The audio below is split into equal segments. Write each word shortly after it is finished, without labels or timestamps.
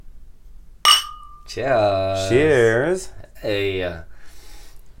Cheers. Cheers. Hey.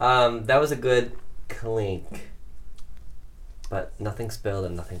 That was a good clink. But nothing spilled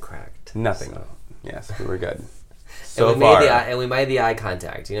and nothing cracked. Nothing. So. Yes, we were good. So far. And we made the eye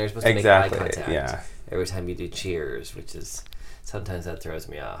contact. You know, you're supposed to make eye contact every time you do cheers, which is, sometimes that throws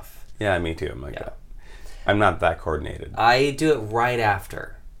me off. Yeah, me too. I'm like, I'm not that coordinated. I do it right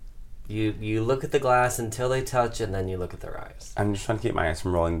after. You look at the glass until they touch, and then you look at their eyes. I'm just trying to keep my eyes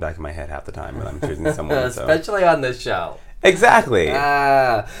from rolling back in my head half the time when I'm choosing someone. Especially on this show. Exactly.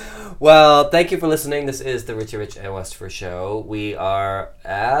 Well, thank you for listening. This is the Richie Rich and Westford Show. We are,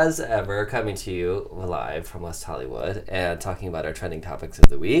 as ever, coming to you live from West Hollywood and talking about our trending topics of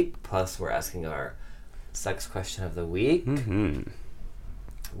the week. Plus, we're asking our sex question of the week. Mm-hmm.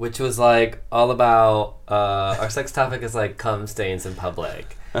 Which was like all about our sex topic is like cum stains in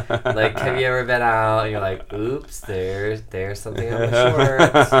public. Like, have you ever been out and you're like, oops, there's something on my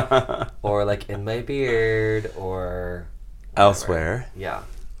shorts, or like in my beard, or whatever. Elsewhere. Yeah.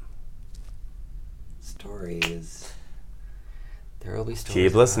 Stories. There will be stories.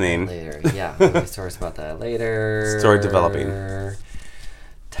 Keep listening. Later. Yeah, there will be stories about that later. Story developing.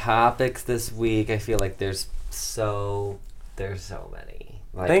 Topics this week. I feel like there's so many.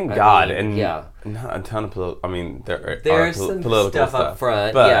 Like, Thank God, mean, not a ton of there's some political stuff up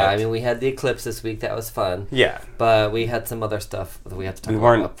front. But yeah, I mean, we had the eclipse this week. That was fun. Yeah, but we had some other stuff that we had to talk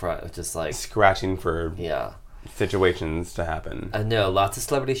about up front, just like scratching for situations to happen. No, lots of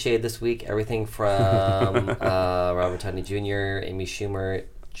celebrity shade this week. Everything from Robert Downey Jr., Amy Schumer,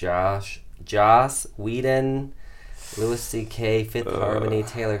 Joss Whedon, Louis C.K., Fifth Harmony,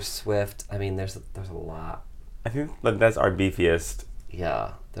 Taylor Swift. I mean, there's a lot. I think that's our beefiest.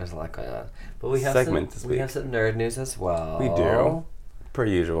 Yeah, there's a lot going on. But we have we have some nerd news as well. We do, per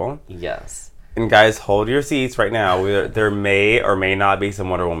usual. Yes. And guys, hold your seats right now. There may or may not be some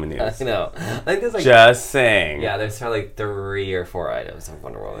Wonder Woman news. I know. I think there's like just saying. Yeah, there's probably like 3 or 4 items of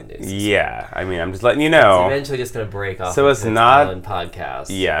Wonder Woman news. Yeah, I mean, I'm just letting you know. It's eventually just gonna break off. So it's not own podcast.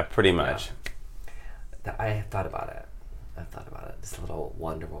 Yeah, pretty much. Yeah. I have thought about it. Just little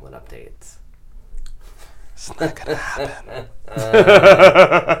Wonder Woman updates. It's not gonna happen.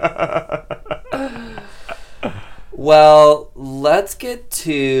 Well, let's get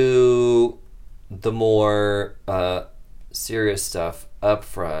to the more serious stuff up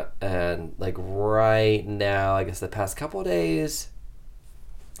front. And like right now, I guess the past couple of days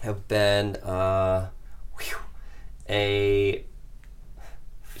have been a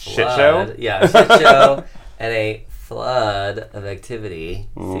shit show? Yeah, shit show and a flood of activity.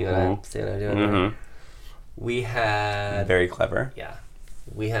 Mm-hmm. See what I'm doing? Mm-hmm. We had... Very clever. Yeah.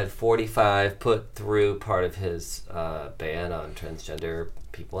 We had 45 put through part of his ban on transgender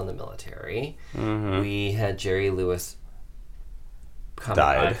people in the military. Mm-hmm. We had Jerry Lewis, comic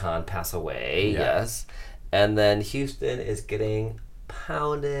icon, pass away. Yeah. Yes. And then Houston is getting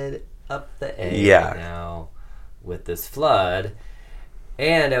pounded up the A now with this flood.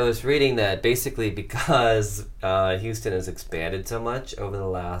 And I was reading that basically because Houston has expanded so much over the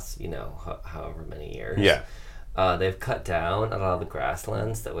last, however many years. Yeah. They've cut down a lot of the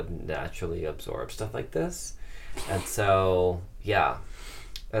grasslands that would naturally absorb stuff like this. And so, yeah.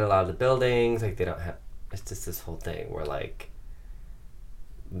 And a lot of the buildings, like, they don't have... It's just this whole thing where, like,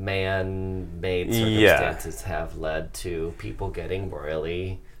 man-made circumstances have led to people getting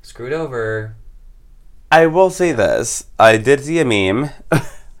royally screwed over. I will say this. I did see a meme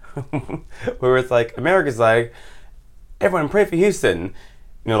where it's like, America's like, everyone pray for Houston.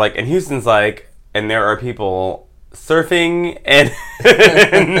 And Houston's like, and there are people surfing and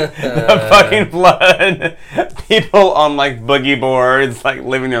the fucking flood. People on, like, boogie boards, like,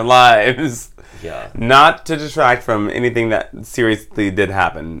 living their lives. Yeah. Not to detract from anything that seriously did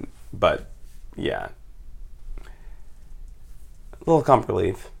happen, but, yeah. A little comic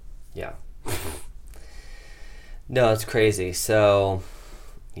relief. Yeah. No, it's crazy. So,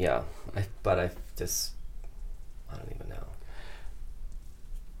 yeah. I don't even know.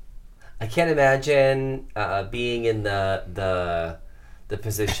 I can't imagine being in the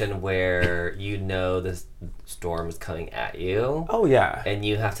position where the storm is coming at you. Oh, yeah. And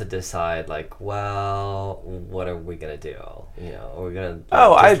you have to decide, like, well, what are we going to do? Are we going to...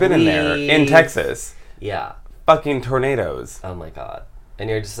 Oh, I've been in there. In Texas. Yeah. Fucking tornadoes. Oh, my God. And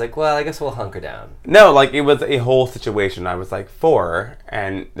you're just like, well, I guess we'll hunker down. No, like, it was a whole situation. I was, like, 4,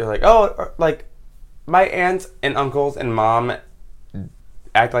 and they're like, oh, like, my aunts and uncles and mom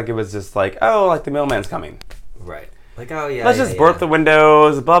act like it was just like, oh, like, the mailman's coming. Right. Like, oh, yeah, let's just board the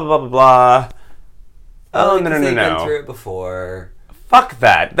windows, blah, blah, blah, blah, blah. Oh, no. They've been through it before. Fuck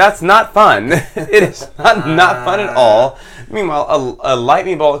that. That's not fun. It is not fun at all. Meanwhile, a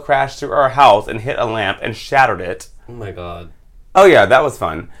lightning bolt crashed through our house and hit a lamp and shattered it. Oh my god. Oh yeah, that was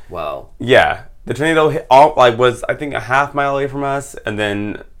fun. Wow. Yeah. The tornado was I think a half mile away from us and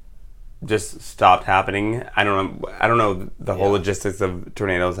then just stopped happening. I don't know the whole logistics of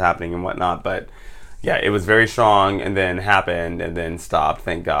tornadoes happening and whatnot, but yeah, it was very strong and then happened and then stopped,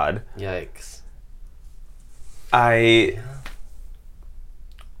 thank God. Yikes.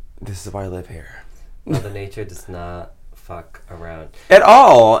 This is why I live here. Mother Nature does not fuck around. At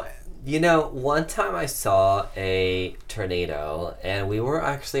all. You know, one time I saw a tornado, and we were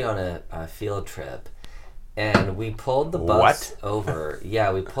actually on a field trip, and we pulled the bus over.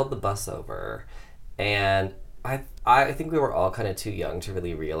 Yeah, we pulled the bus over, and I think we were all kind of too young to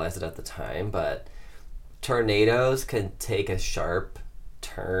really realize it at the time, but tornadoes can take a sharp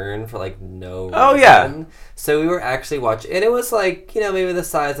turn for like no reason. Oh yeah. So we were actually watching, and it was like, you know, maybe the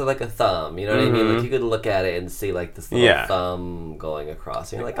size of like a thumb. You know what I mean? Like you could look at it and see like this little thumb going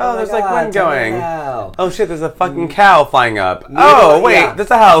across. And you're like, oh there's like wind going. Cow. Oh shit, there's a fucking cow flying up.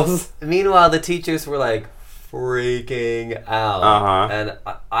 There's a house. Meanwhile, the teachers were like freaking out. And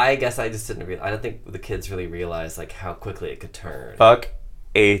I guess I just didn't realize. I don't think the kids really realized like how quickly it could turn. Fuck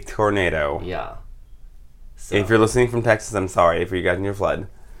a tornado. Yeah. So. If you're listening from Texas, I'm sorry for you guys in your flood.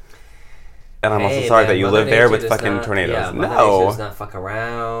 And I'm also sorry that you live there with fucking tornadoes. Yeah, Mother Nature does not fuck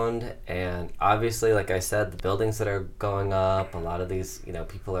around. And obviously, like I said, the buildings that are going up, a lot of these, you know,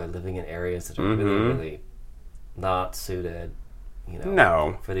 people are living in areas that are really, really not suited, you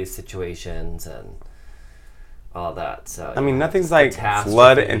know, for these situations and all that. So I mean, nothing's like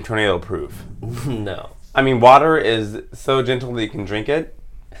flood and tornado proof. No. I mean, water is so gentle that you can drink it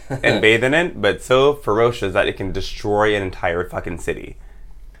and bathe in it, but so ferocious that it can destroy an entire fucking city.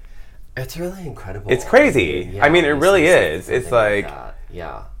 It's really incredible. It's crazy. Yeah, I mean, it really is. It's like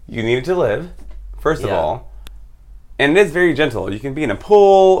yeah, you need it to live, first of all. And it is very gentle. You can be in a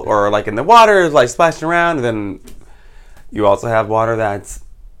pool or like in the water, like splashing around, and then you also have water that's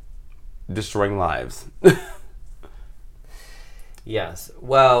destroying lives. Yes.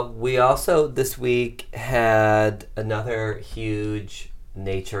 Well, we also this week had another huge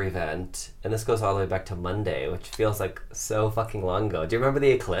nature event, and this goes all the way back to Monday, which feels like so fucking long ago. Do you remember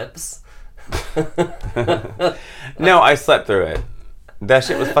the eclipse? No, I slept through it. That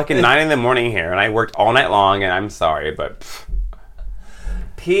shit was fucking 9 a.m. here, and I worked all night long, and I'm sorry, but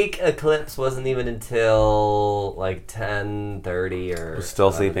peak eclipse wasn't even until like 10:30 or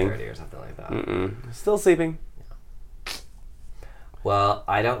still sleeping or something like that. Still sleeping. Well,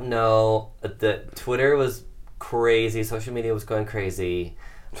 I don't know. The Twitter was crazy. Social media was going crazy.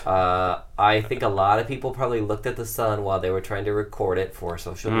 I think a lot of people probably looked at the sun while they were trying to record it for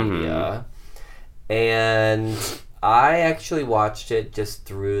social media. And I actually watched it just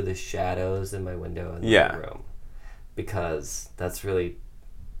through the shadows in my window in the room. Because that's really,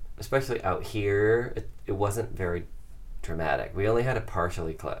 especially out here, it wasn't very dramatic. We only had a partial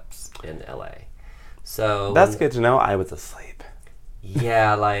eclipse in LA. So that's good to know. I was asleep.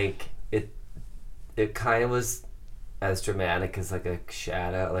 Yeah, like it kind of was as dramatic as like a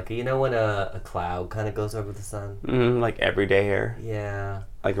shadow, like you know when a cloud kind of goes over the sun, like every day here. Yeah,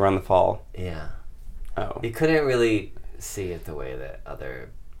 like around the fall. Yeah. Oh, you couldn't really see it the way that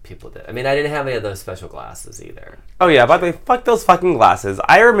other people did. I mean, I didn't have any of those special glasses either. Oh yeah, by the way, fuck those fucking glasses.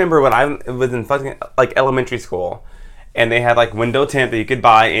 I remember when I was in fucking like elementary school, and they had like window tint that you could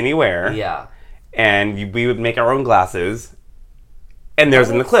buy anywhere. Yeah. And we would make our own glasses. And there's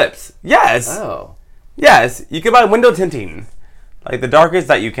an eclipse. Yes. Oh. Yes. You can buy window tinting. Like the darkest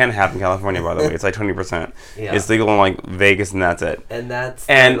that you can have in California, by the way. It's like 20%. Yeah. It's legal in like Vegas and that's it. And that's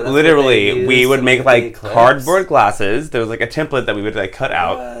literally we would make like cardboard glasses. There was like a template that we would like cut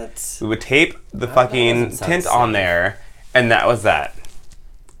out. What? We would tape the fucking tint on there, and that was that.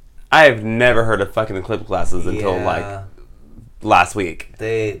 I have never heard of fucking eclipse glasses until like last week.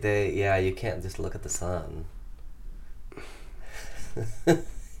 You can't just look at the sun.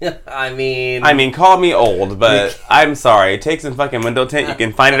 I mean, call me old, but I'm sorry. Take some fucking window tint. You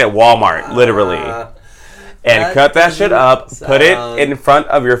can find it at Walmart, literally. And cut that shit up, put it in front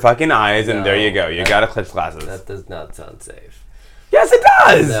of your fucking eyes, and there you go. You got eclipse glasses. That does not sound safe. Yes, it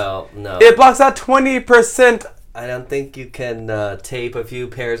does! No. It blocks out 20%. I don't think you can tape a few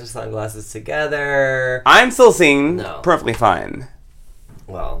pairs of sunglasses together. I'm still seeing perfectly fine.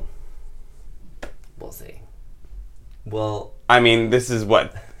 Well, we'll see. Well, I mean, this is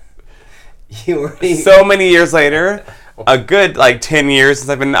what? So many years later. A good, 10 years since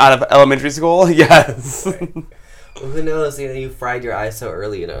I've been out of elementary school. Yes. Right. Well, who knows? You fried your eyes so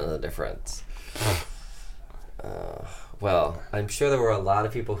early, you don't know the difference. Well, I'm sure there were a lot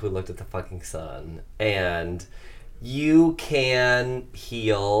of people who looked at the fucking sun, and you can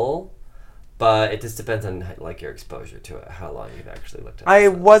heal, but it just depends on like your exposure to it, how long you've actually looked at it. I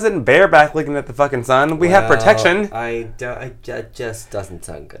wasn't bareback looking at the fucking sun. We have protection. It just doesn't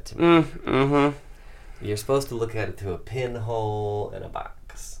sound good to me. Mm-hmm. You're supposed to look at it through a pinhole in a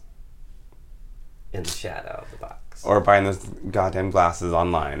box. In the shadow of the box. Or buying those goddamn glasses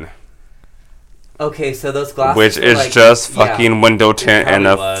online. Okay, so those glasses, which is like, just fucking window tint and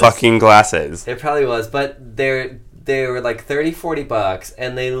fucking glasses. It probably was, but they were like $30-$40,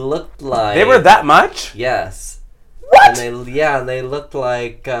 and they looked like... They were that much? Yes. What? And they looked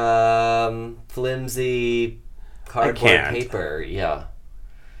like flimsy cardboard paper. Yeah.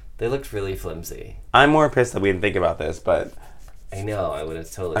 They looked really flimsy. I'm more pissed that we didn't think about this, but... I know, I would have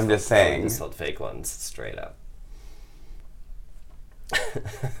totally... I'm just saying. Sold fake ones, straight up.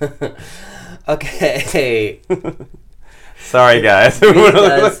 Okay. Sorry, guys.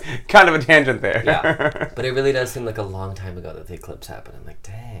 Really kind of a tangent there. Yeah. But it really does seem like a long time ago that the eclipse happened. I'm like,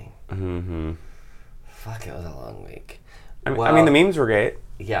 dang. Mm-hmm. Fuck, it was a long week. I mean, the memes were great.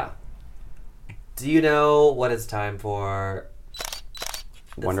 Yeah. Do you know what it's time for?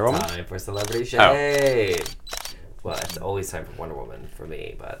 Wonder Woman? Time for Celebrity Shade. Well, it's always time for Wonder Woman for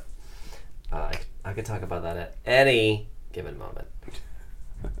me, but I could talk about that at any given moment.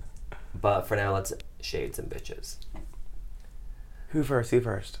 But for now, let's shade some bitches. Who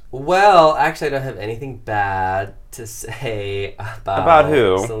first? Well, actually, I don't have anything bad to say about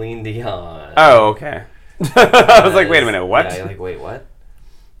who? Celine Dion. Oh, okay. I was like, wait a minute, what? Yeah, you're like, wait, what?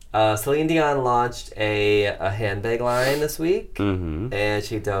 Celine Dion launched a handbag line this week, and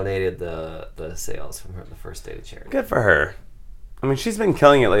she donated the sales from the first day to charity. Good for her. I mean, she's been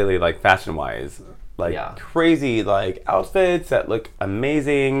killing it lately, like fashion-wise. Like crazy, like outfits that look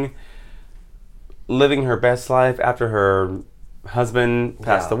amazing. Living her best life after her husband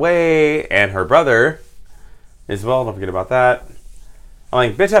passed away, and her brother as well. Don't forget about that. I'm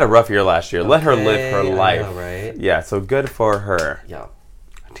like, bitch had a rough year last year. Let her live her life. I know, right? Yeah, so good for her. Yeah.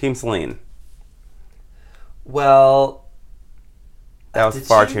 Team Celine. Well, that was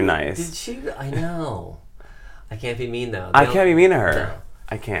far too nice. Did she? I know. I can't be mean though. I can't be mean to her. No.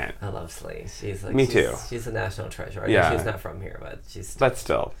 I can't. I love Celine. She's like, me too. She's a national treasure. I know she's not from here, but she's. But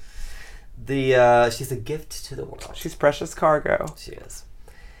still. She's a gift to the world. She's precious cargo. She is.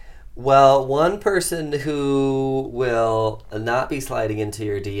 Well, one person who will not be sliding into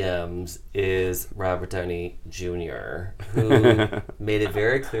your DMs is Robert Downey Jr., who made it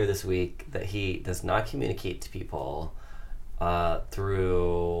very clear this week that he does not communicate to people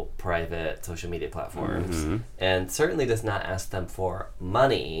through private social media platforms, and certainly does not ask them for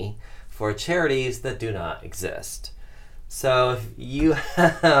money for charities that do not exist. So if you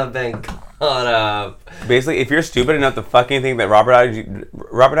have been caught up... Basically, if you're stupid enough to fucking think that Robert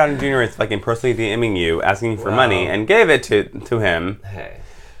Downey Jr. is fucking personally DMing you, asking for money, and gave it to him... Hey.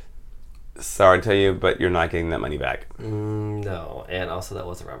 Sorry to tell you, but you're not getting that money back. No, and also that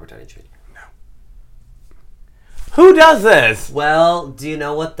wasn't Robert Downey Jr. No. Who does this? Well, do you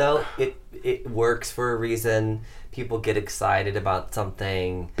know what, though? It works for a reason. People get excited about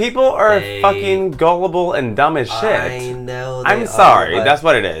something. People are fucking gullible and dumb as shit. I know. I'm sorry. That's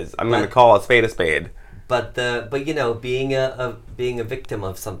what it is. I'm going to call a spade a spade. But you know, being a victim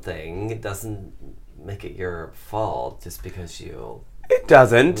of something doesn't make it your fault just because you. It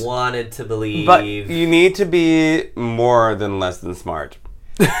doesn't. Wanted to believe. But you need to be more than less than smart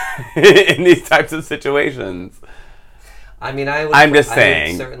in these types of situations. I mean, I'm just saying.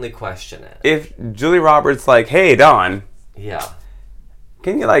 I would certainly question it. If Julie Roberts like, hey, Dawn. Yeah.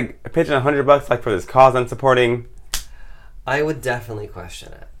 Can you like pitch in $100 like for this cause I'm supporting? I would definitely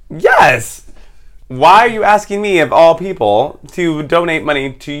question it. Yes. Why are you asking me of all people to donate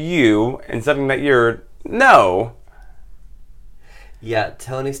money to you and something that you're no? Yeah,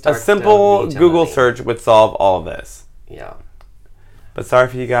 Tony Stark. A simple Google search would solve all of this. Yeah. But sorry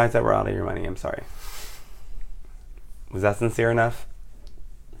for you guys that were out of your money. I'm sorry. Was that sincere enough?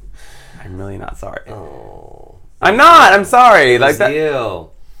 I'm really not sorry. Oh. I'm not. I'm sorry. Like that.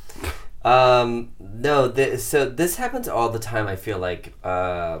 You. No. So this happens all the time. I feel like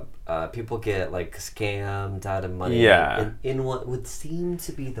people get like scammed out of money. Yeah. In what would seem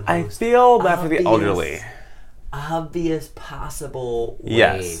to be the most. I feel bad for the elderly. Obvious possible way.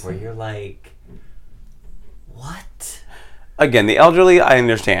 Yes. Where you're like, what? Again, the elderly, I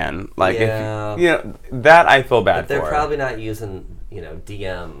understand. Like, if that I feel bad for. They're for. probably not using,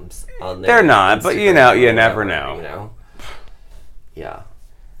 DMs on their They're not, Instagram, but you never know. Yeah.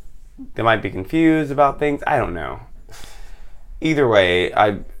 They might be confused about things. I don't know. Either way,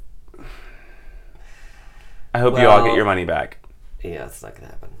 I hope you all get your money back. Yeah, it's not gonna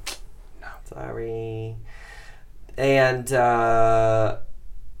happen. No. Sorry. And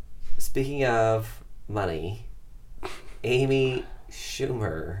speaking of money, Amy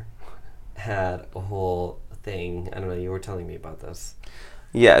Schumer had a whole thing. I don't know, you were telling me about this.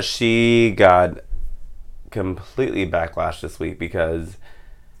 Yeah, she got completely backlash this week because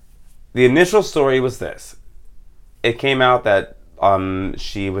the initial story was this. It came out that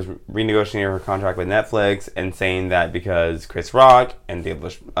she was renegotiating her contract with Netflix and saying that because Chris Rock and Dave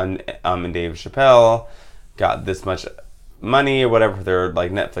Chappelle got this much money or whatever for their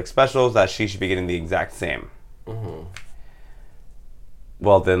like Netflix specials, that she should be getting the exact same. Mm-hmm.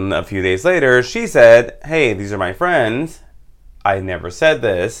 Well, then a few days later, she said, "Hey, these are my friends. I never said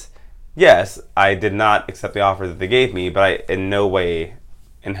this. Yes, I did not accept the offer that they gave me, but I in no way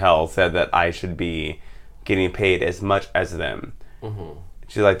in hell said that I should be getting paid as much as them." Mm-hmm.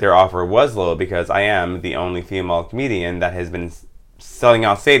 She's like, their offer was low because I am the only female comedian that has been selling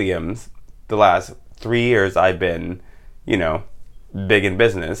out stadiums the last 3 years I've been, big in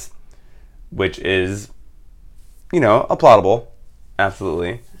business, which is, applaudable.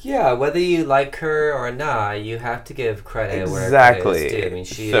 Absolutely. Yeah, whether you like her or not, you have to give credit where credit is due. I mean,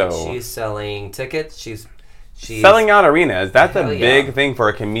 she's selling tickets. She's selling out arenas. That's a big thing for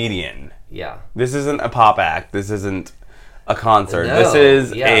a comedian. Yeah. This isn't a pop act. This isn't a concert. No, this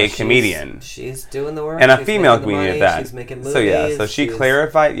is a comedian. She's doing the work. And a female comedian at that. She's making movies. So she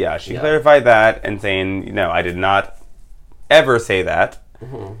clarified, clarified that and saying, I did not ever say that.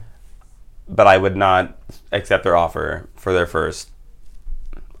 Mm-hmm. But I would not accept their offer for their first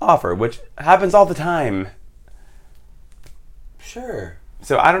offer, which happens all the time. Sure.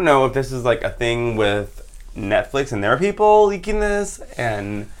 So I don't know if this is like a thing with Netflix and their people leaking this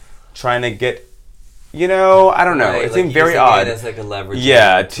and trying to get, I don't know. Right, it seemed very odd. It as like a leverage.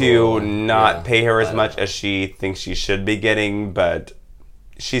 Yeah, to not pay her as much as she thinks she should be getting, but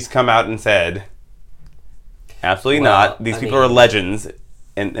she's come out and said, absolutely not. These people are legends,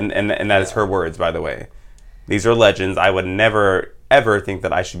 and that is her words, by the way. These are legends. I would never, ever think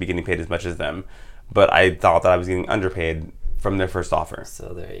that I should be getting paid as much as them, but I thought that I was getting underpaid from their first offer.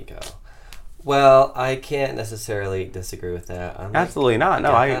 So there you go. Well, I can't necessarily disagree with that. Absolutely not.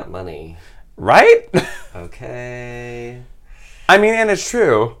 No, I got money. Right? Okay. I mean, and it's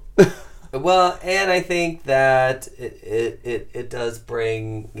true. Well, and I think that it does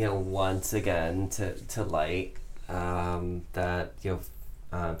bring, once again to light that,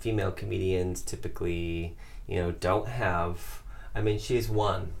 female comedians typically, don't have, I mean, she's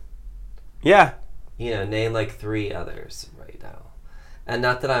one. Yeah. Name like 3 others right now. And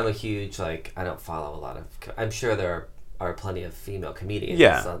not that I'm a huge, I don't follow a lot of, I'm sure there are plenty of female comedians,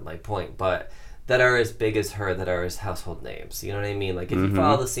 that's not my point, but that are as big as her, that are as household names. You know what I mean? Like, if you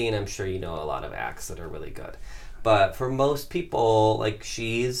follow the scene, I'm sure you know a lot of acts that are really good. But for most people,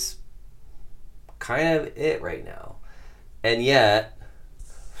 she's kind of it right now. And yet,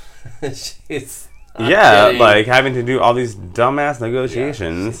 she's having to do all these dumbass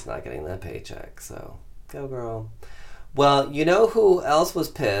negotiations. Yeah, she's not getting that paycheck, so go girl. Well, you know who else was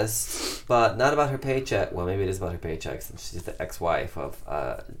pissed, but not about her paycheck. Well, maybe it is about her paycheck since she's the ex-wife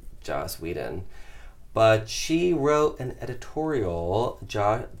of Joss Whedon. But she wrote an editorial.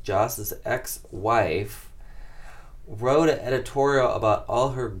 Joss's ex-wife wrote an editorial about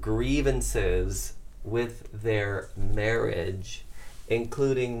all her grievances with their marriage,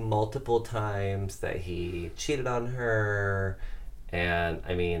 including multiple times that he cheated on her. And,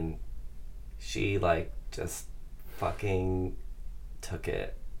 I mean, she, just fucking took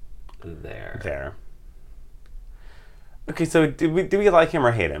it there. Okay, so do we like him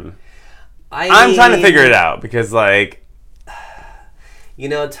or hate him? I'm trying to figure it out because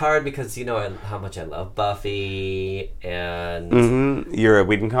it's hard because how much I love Buffy and you're at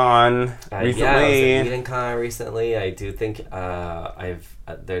WhedonCon recently. Yeah, I was at WhedonCon recently. I do think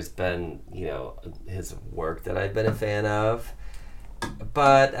there's been his work that I've been a fan of.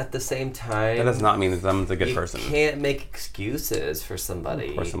 But at the same time, that does not mean that someone's a good person. You can't make excuses for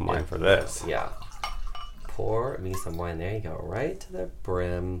somebody. Pour some wine for this. Yeah. Pour me some wine. There you go. Right to the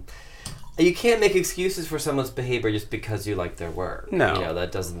brim. You can't make excuses for someone's behavior just because you like their work. No.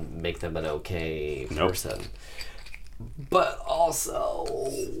 That doesn't make them an okay person. But also,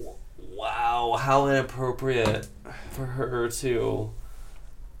 wow, how inappropriate for her to...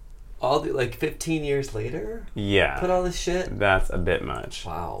 15 years later? Yeah. Put all this shit? That's a bit much.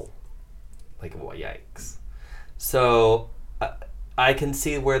 Wow. Yikes. So, I can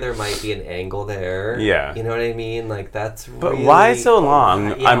see where there might be an angle there. Yeah. You know what I mean? That's But really... why so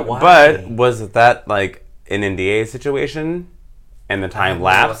long? Yeah, why? But was that, an NDA situation? and the time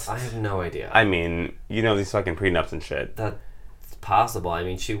lapse. I have no idea. I mean, these fucking prenups and shit. That's possible. I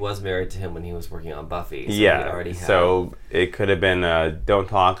mean, she was married to him when he was working on Buffy. So yeah. So it could have been don't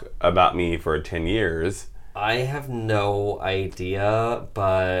talk about me for 10 years. I have no idea,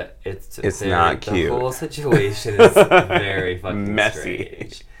 but it's not cute. The whole situation is very fucking messy.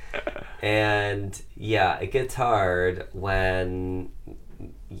 Strange. And yeah, it gets hard when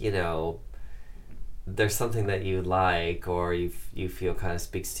there's something that you like or you feel kind of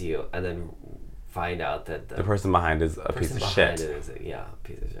speaks to you, and then find out that the person behind is a piece of shit. A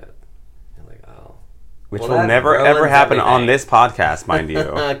piece of shit. You're like, oh. Which will never ever happen on this podcast, mind you.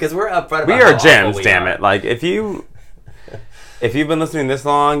 Because we're upfront about we are gems, damn it. Like, if you've been listening this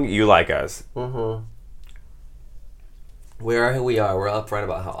long, you like us. Mm-hmm. We are who we are. We're upfront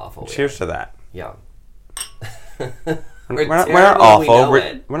about how awful we are. Cheers to that. Yeah. we're not awful.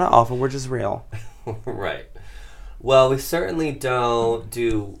 We're not awful. We're just real. Right. Well, we certainly don't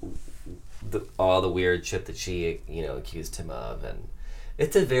do all the weird shit that she, accused him of, and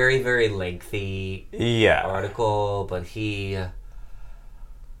it's a very, very lengthy article, but she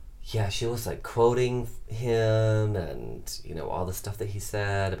was like quoting him and, all the stuff that he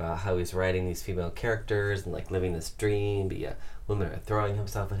said about how he's writing these female characters and like living this dream, but women are throwing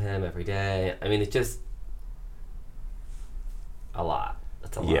himself at him every day. I mean, it's just a lot.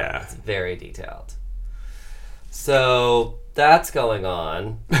 It's a lot. Yeah. It's very detailed. So that's going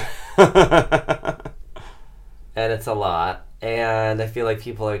on. And it's a lot. And I feel like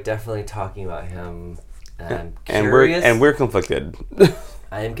people are definitely talking about him. And I'm curious. And we're conflicted.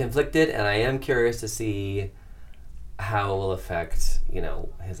 I am conflicted, and I am curious to see how it will affect,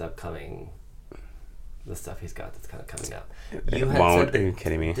 his upcoming, the stuff he's got that's kind of coming up. Are you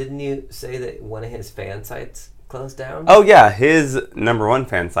kidding me? Didn't you say that one of his fan sites closed down? Oh, yeah. His #1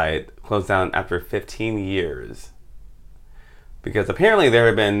 fan site closed down after 15 years. Because apparently there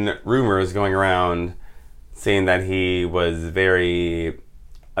have been rumors going around saying that he was very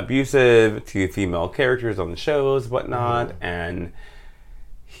abusive to female characters on the shows, whatnot, and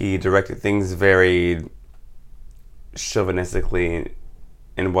he directed things very chauvinistically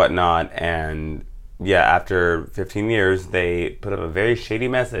and whatnot. And yeah, after 15 years, they put up a very shady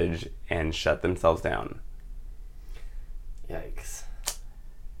message and shut themselves down. Yikes.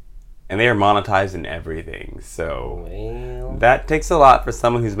 And they are monetized in everything, so that takes a lot for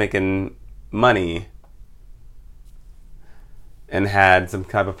someone who's making money and had some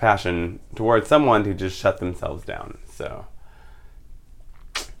kind of passion towards someone who just shut themselves down. So,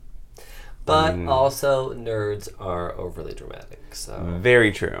 but also nerds are overly dramatic. So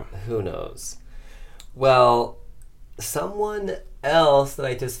very true. Who knows? Well, someone else that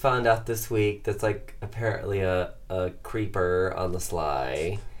I just found out this week that's like apparently a creeper on the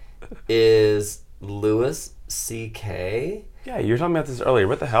sly is Louis C.K. Yeah, you were talking about this earlier.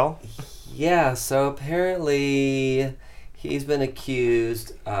 What the hell? Yeah, so apparently he's been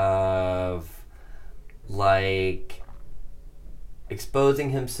accused of, like, exposing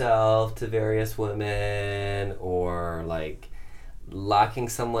himself to various women or, like, locking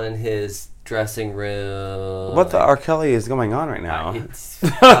someone in his dressing room. What the R. Kelly is going on right now?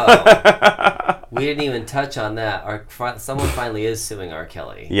 We didn't even touch on that. Someone finally is suing R.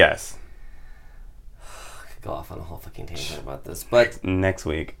 Kelly. Yes. I could go off on a whole fucking tangent about this, but next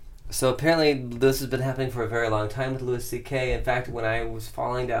week. So apparently this has been happening for a very long time with Louis C.K. In fact, when I was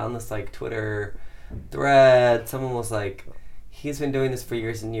falling down this like Twitter thread, someone was like, he's been doing this for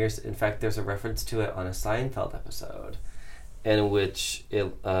years and years. In fact, there's a reference to it on a Seinfeld episode in which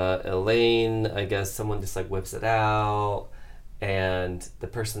Elaine, I guess someone just like whips it out, and the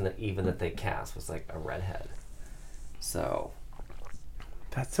person that they cast was like a redhead. So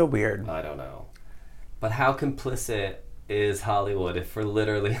that's so weird. I don't know. But how complicit is Hollywood if for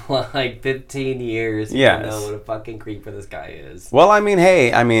literally like 15 years you don't know what a fucking creeper this guy is? Well, I mean,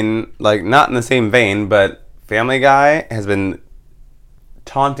 hey, like not in the same vein, but Family Guy has been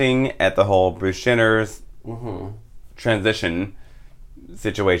taunting at the whole Bruce Jenner's transition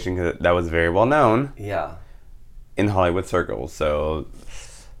situation, because that was very well known. Yeah. In Hollywood circles, so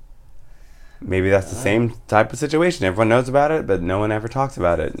maybe that's the same type of situation. Everyone knows about it, but no one ever talks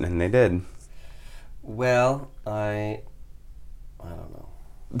about it, and they did. Well, I don't know.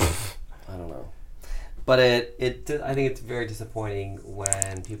 I don't know. But I think it's very disappointing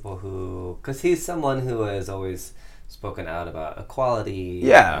when people because he's someone who has always spoken out about equality.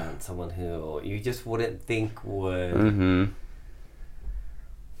 Yeah. And someone who you just wouldn't think would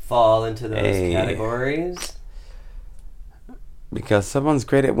fall into those categories. Because someone's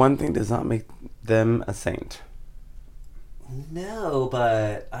great at one thing does not make them a saint. No,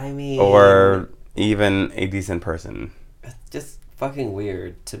 but I mean... Or even a decent person. Just fucking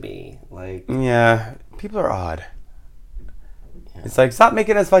weird to me. Like, yeah, people are odd. Yeah. It's like, stop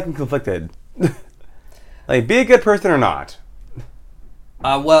making us fucking conflicted. Like, be a good person or not.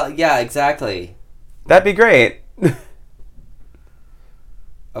 Well, yeah, exactly. That'd be great.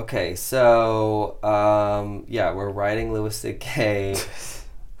 Okay, so, yeah, we're writing Louis C.K.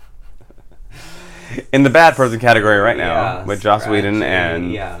 in the bad person category right now with Joss Whedon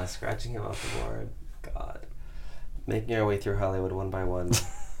and... Yeah, scratching him off the board. God. Making our way through Hollywood one by one.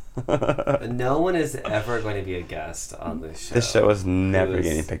 No one is ever going to be a guest on this show. This show is never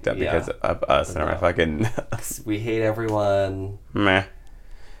getting picked up because of us and our fucking... We hate everyone. Meh.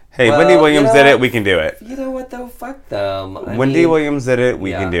 Hey, well, Wendy Williams did it, we can do it. You know what, though? Fuck them. Wendy Williams did it,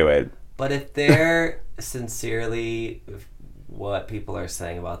 we can do it. But if they're sincerely... If what people are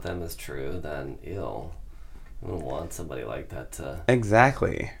saying about them is true, then ew. I don't want somebody like that to...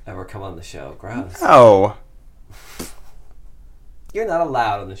 Exactly. Ever come on the show. Gross. No. You're not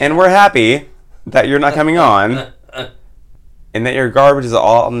allowed on the show. And we're happy that you're not coming on and that your garbage is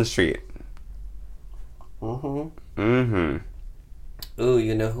all on the street. Ooh,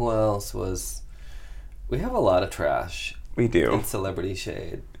 you know who else was... We have a lot of trash. We do. In Celebrity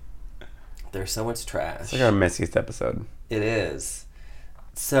Shade. There's so much trash. It's like our messiest episode. It is.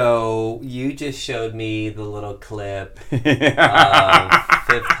 So, you just showed me the little clip of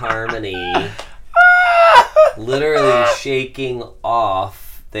Fifth Harmony literally shaking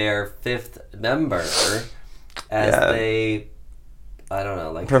off their fifth member as they, I don't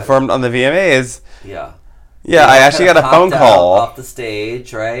know, like... performed on the VMAs. Yeah. Yeah, I actually got a phone call. Off the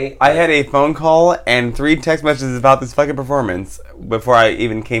stage, right? I had a phone call and 3 text messages about this fucking performance before I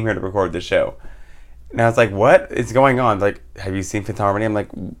even came here to record the show. And I was like, what is going on? Like, have you seen Fifth Harmony? I'm like,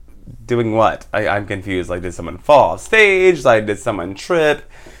 doing what? I'm confused. Like, did someone fall off stage? Like, did someone trip?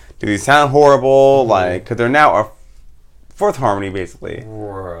 Do they sound horrible? Like, because they're now a fourth harmony, basically.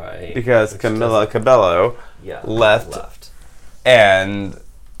 Right. Because Camila Cabello left and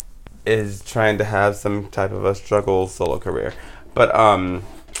is trying to have some type of a struggle solo career. But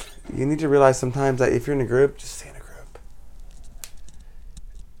you need to realize sometimes that if you're in a group, just stay in a group.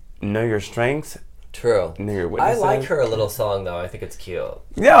 Know your strengths. True. Know your weaknesses. I like her little song, though. I think it's cute.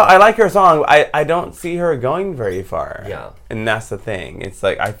 Yeah, I like her song. I don't see her going very far. Yeah. And that's the thing. It's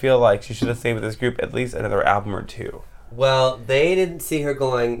like, I feel like she should have stayed with this group at least another album or 2. Well, they didn't see her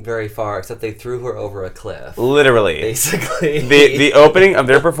going very far, except they threw her over a cliff. Literally. Basically. The opening of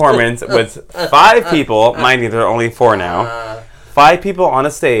their performance was 5 people, mind you, there are only 4 now, 5 people on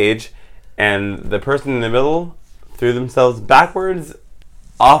a stage, and the person in the middle threw themselves backwards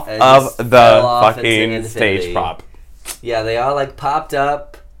off of the fucking stage prop. Yeah, they all, like, popped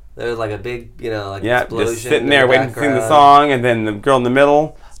up. There was, like, a big, explosion. Just sitting there waiting to sing the song, and then the girl in the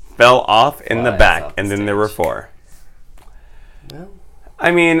middle fell off in the back, and then there were 4. Well,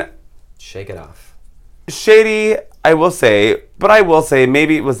 I mean... Shake it off. Shady, I will say, but I will say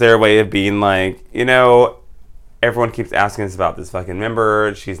maybe it was their way of being like, everyone keeps asking us about this fucking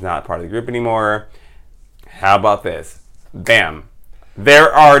member. She's not part of the group anymore. How about this? Bam.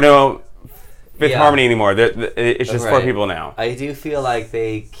 There are no Fifth Harmony anymore. It's just 4 people now. I do feel like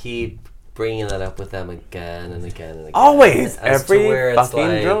they keep bringing that up with them again and again and again. Always. Every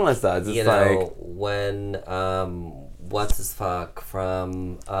fucking journalist does. It's when... what's his fuck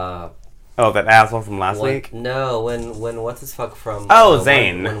from that asshole from last week? No, when what's his fuck from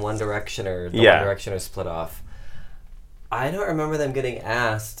Zayn. When One Directioner split off. I don't remember them getting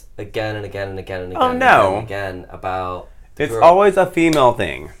asked again and again and again and again. Oh no. And again about it's always a female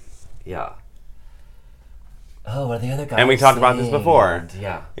thing. Yeah. Oh, what are the other guys? And we talked about this before.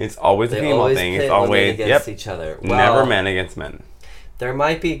 Yeah. It's always a female thing. It's always against each other. Well, never men against men. There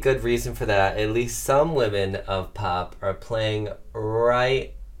might be good reason for that. At least some women of pop are playing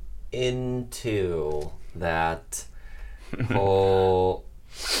right into that whole,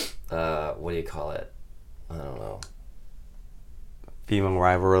 what do you call it? I don't know. Female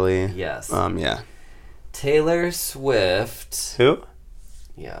rivalry. Yes. Yeah. Taylor Swift. Who?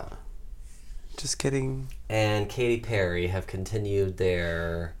 Yeah. Just kidding. And Katy Perry have continued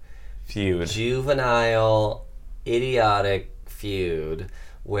their feud. Juvenile, idiotic feud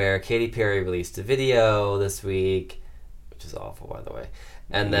where Katy Perry released a video this week, which is awful, by the way,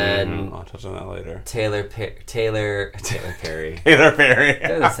 and then I'll touch on that later. Taylor Perry. Taylor Perry.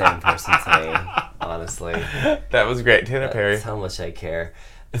 They're the same person to me, honestly. That was great, Taylor Perry. That's how much I care.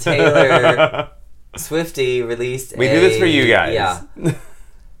 Taylor Swiftie released. We do this for you guys. Yeah.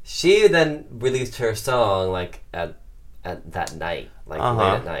 She then released her song at that night, late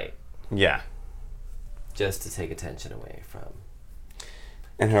at night. Yeah. Just to take attention away from.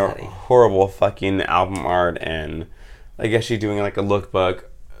 And her horrible fucking album art and I guess she's doing like a lookbook,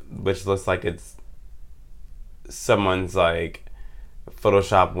 which looks like it's someone's like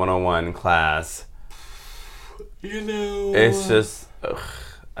Photoshop 101 class. You know, it's just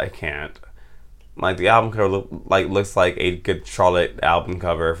I can't. Like the album cover looks like a good Charlotte album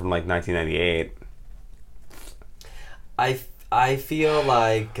cover from like 1998. I feel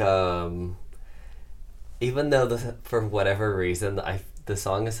like even though for whatever reason the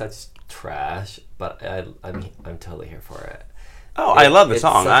song is such trash, but I'm totally here for it. Oh, I love the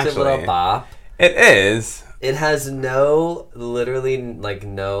song. It's such actually, a little bop. It is. It has literally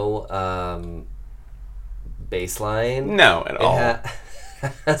no bass line. No, at all.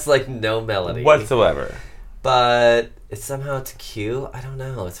 It has like no melody whatsoever. But it's cute. I don't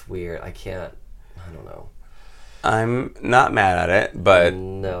know. It's weird. I don't know. I'm not mad at it, but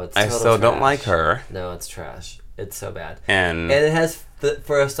no, it's I still trash. Don't like her. No, it's trash. It's so bad. And it has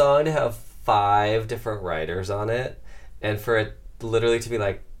for a song to have 5 different writers on it, and for it literally to be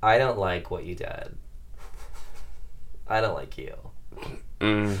like, I don't like what you did. I don't like you.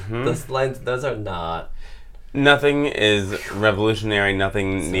 Mm-hmm. Those lines, those are not. Nothing is revolutionary.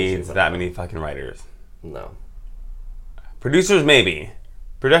 Nothing needs that many fucking writers. No. Producers, maybe.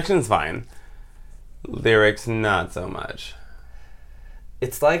 Production's fine. Lyrics, not so much.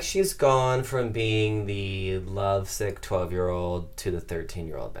 It's like she's gone from being the lovesick 12-year-old to the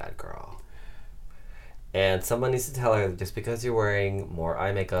 13-year-old bad girl. And someone needs to tell her, just because you're wearing more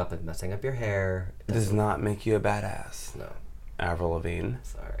eye makeup and messing up your hair does not make you a badass. No. Avril Lavigne.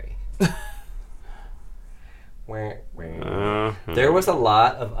 Sorry. There was a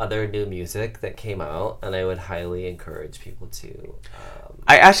lot of other new music that came out, and I would highly encourage people to.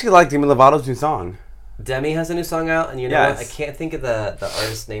 I actually like Demi Lovato's new song. Demi has a new song out, and you know what? I can't think of the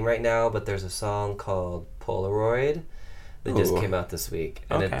artist's name right now, but there's a song called Polaroid that just came out this week,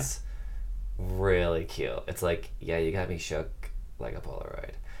 and it's really cute. It's like, yeah, you got me shook like a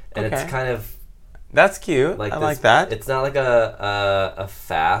Polaroid, and it's kind of. That's cute. I like that. It's not like a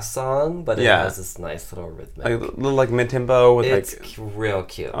fast song, but it has this nice little rhythmic. Like a little like mid-tempo with it's real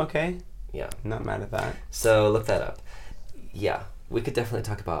cute. Okay. Yeah. Not mad at that. So look that up. Yeah. We could definitely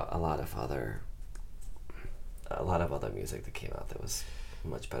talk about a lot of other music that came out that was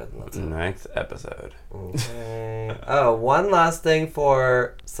much better than that. Next episode. Okay. Oh, one last thing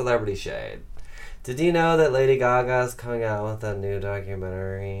for Celebrity Shade. Did you know that Lady Gaga is coming out with a new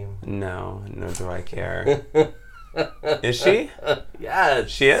documentary? No, do I care. Is she? Yes.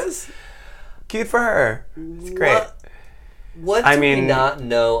 She is? Cute for her. It's great. What do we not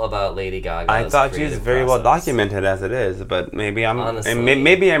know about Lady Gaga? I thought she was very well documented as it is, but maybe I'm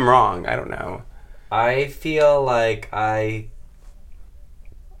wrong. I don't know. I feel like I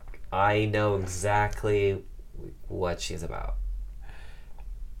know exactly what she's about.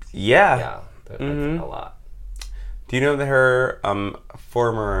 Yeah. Yeah. A lot. Do you know that her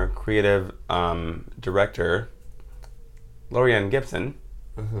former creative director, Lorianne Gibson,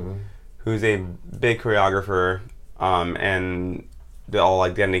 who's a big choreographer and all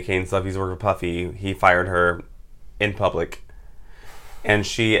like Danny Kane stuff, he's worked with Puffy, he fired her in public. And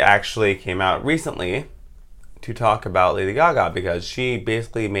she actually came out recently to talk about Lady Gaga because she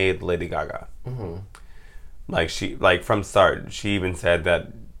basically made Lady Gaga. Like from start, she even said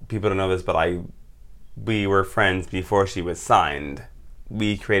that people don't know this, but we were friends before she was signed.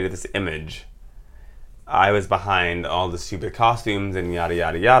 We created this image. I was behind all the stupid costumes and yada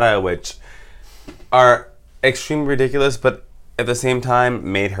yada yada, which are extremely ridiculous, but at the same time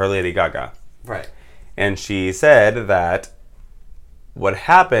made her Lady Gaga. Right. And she said that what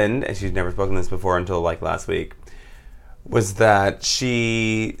happened, and she's never spoken this before until like last week, was that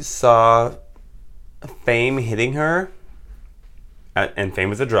she saw fame hitting her. And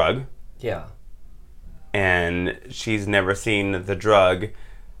fame is a drug. Yeah. And she's never seen the drug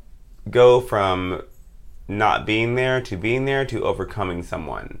go from not being there to overcoming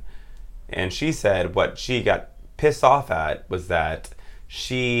someone. And she said what she got pissed off at was that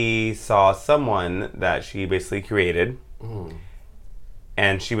she saw someone that she basically created,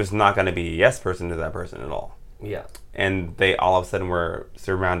 and she was not going to be a yes person to that person at all. Yeah. And they all of a sudden were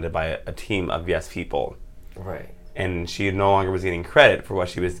surrounded by a team of yes people. Right. And she no longer was getting credit for what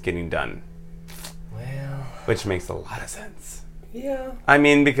she was getting done. Well... Which makes a lot of sense. Yeah. I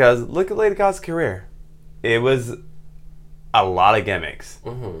mean, because look at Lady Gaga's career. It was a lot of gimmicks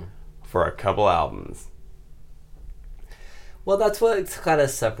for a couple albums. Well, that's what kind of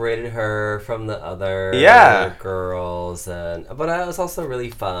separated her from the other girls, but it was also really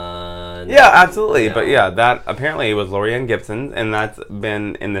fun. Yeah, absolutely. But yeah, that apparently was Lorianne Gibson, and that's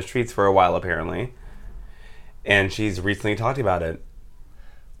been in the streets for a while apparently. And she's recently talked about it.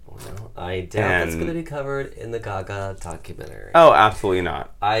 Well, I doubt that's going to be covered in the Gaga documentary. Oh, absolutely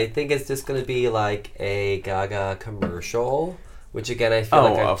not. I think it's just going to be like a Gaga commercial, which again, I feel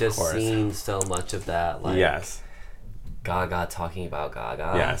like I've just seen so much of that. Like, yes. Gaga talking about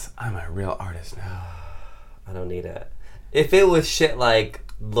Gaga. Yes, I'm a real artist now. I don't need it. If it was shit like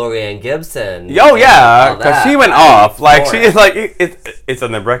Lorianne Gibson. Oh yeah, because she went off. Like she is like it's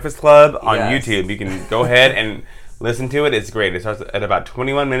on the Breakfast Club on YouTube. You can go ahead and listen to it. It's great. It starts at about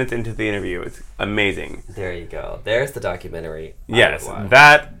 21 minutes into the interview. It's amazing. There you go. There's the documentary. Yes,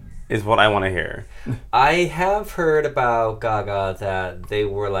 that is what I want to hear. I have heard about Gaga that they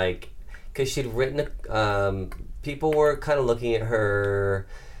were like, because she'd written, people were kind of looking at her.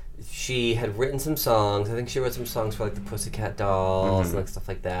 She had written some songs. I think she wrote some songs for like the Pussycat Dolls and like stuff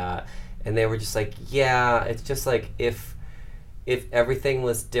like that. And they were just like, yeah, it's just like if everything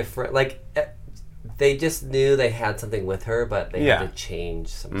was different, like they just knew they had something with her, but they had to change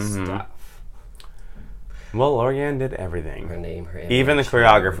some stuff. Well, Lorianne did everything. Her name, her image, even the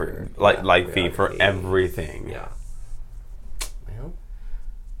choreographer, fee for everything. Yeah. Well,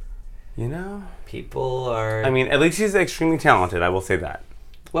 you know, people are. I mean, at least she's extremely talented. I will say that.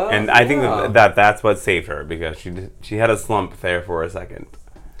 Well, and I think that's what saved her, because she had a slump there for a second.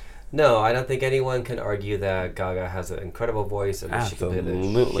 No, I don't think anyone can argue that Gaga has an incredible voice and that she can play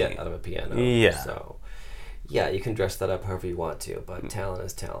the shit out of a piano. Yeah. So, yeah, you can dress that up however you want to, but talent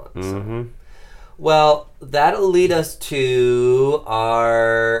is talent. So. Well, that'll lead us to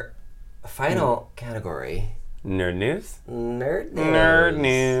our final category. Nerd news? Nerd news. Nerd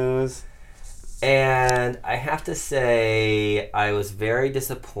news. And I have to say, I was very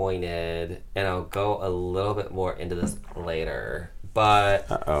disappointed, and I'll go a little bit more into this later. But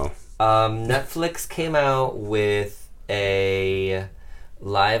Netflix came out with a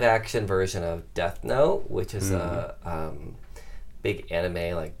live-action version of Death Note, which is a big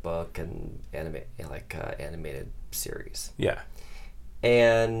anime like book and animated series. Yeah.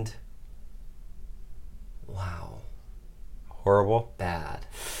 And wow, horrible, bad,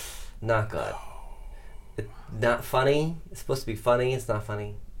 not good. Not funny. It's supposed to be funny. It's not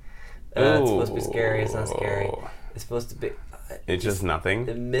funny. It's supposed to be scary. It's not scary. It's supposed to be. It's just nothing.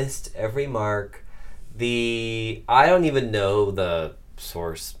 It missed every mark. I don't even know the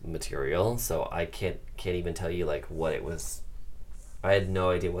source material, so I can't even tell you like what it was. I had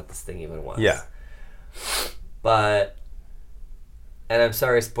no idea what this thing even was. Yeah. But, and I'm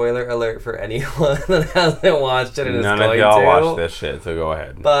sorry, spoiler alert for anyone that hasn't watched it and is going to. None of y'all watch this shit, so go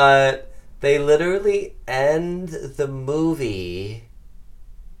ahead. But they literally end the movie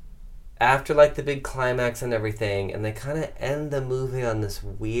after like the big climax and everything, and they kind of end the movie on this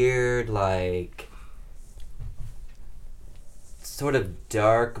weird like sort of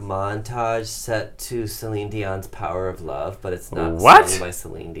dark montage set to Celine Dion's Power of Love, but it's not sung by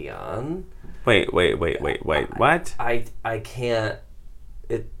Celine Dion. Wait, what? I can't.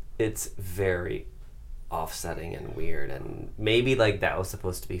 It's very offsetting and weird, and maybe like that was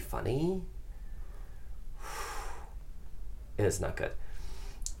supposed to be funny. It is not good.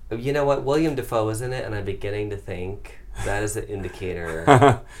 You know what? William Dafoe is in it, and I'm beginning to think that is an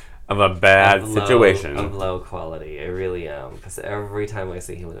indicator of a bad situation. Of low quality. I really am. Because every time I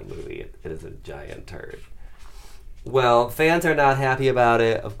see him in a movie, it is a giant turd. Well, fans are not happy about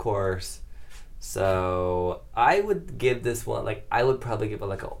it, of course. So I would give this one, like, I would probably give it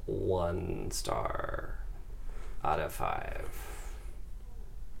like a 1 star out of 5.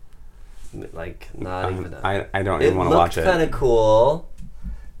 Like, not even a... I don't even want to watch it. It looked kind of cool,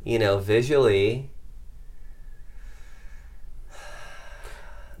 you know, visually.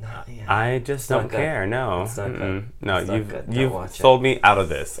 I just don't care. No, it's not good. No, you've sold me out of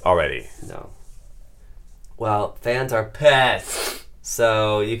this already. No. Well, fans are pissed,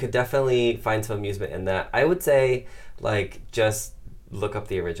 so you could definitely find some amusement in that. I would say, like, just look up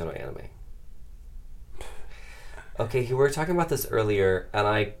the original anime. Okay, we were talking about this earlier, and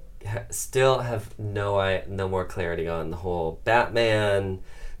I still have no more clarity on the whole Batman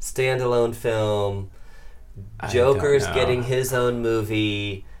standalone film. Joker's getting his own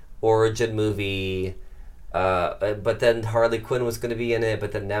movie. Origin movie, but then Harley Quinn was going to be in it,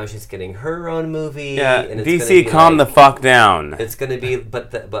 but then now she's getting her own movie. Yeah, and it's DC, calm the fuck down. It's going to be,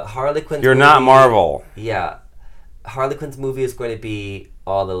 but Harley Quinn's You're movie, not Marvel. Yeah, Harley Quinn's movie is going to be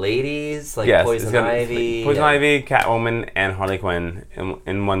all the ladies, like Poison Ivy, Catwoman, and Harley Quinn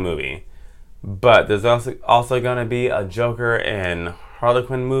in one movie. But there's also going to be a Joker and Harley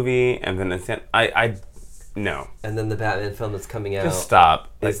Quinn movie, and then no. And then the Batman film that's coming out. Just stop.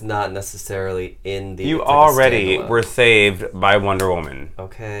 It's not necessarily in the... You already were saved by Wonder Woman.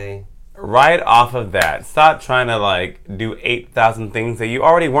 Okay. right off of that. Stop trying to like do 8,000 things that you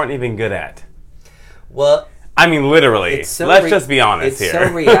already weren't even good at. Well, I mean, literally. Let's just be honest here. It's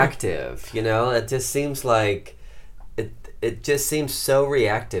so reactive, you know? It just seems like it just seems so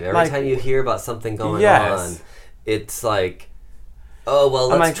reactive. Every time you hear about something going on, it's like, oh well,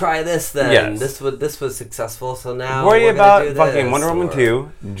 let's try this then. Yes. This was successful, so now worry we're about do this, fucking Wonder Woman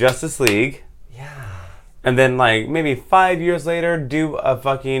 2, Justice League. Yeah. And then like maybe 5 years later, do a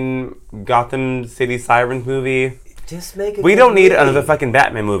fucking Gotham City Sirens movie. Just make it. We don't need another fucking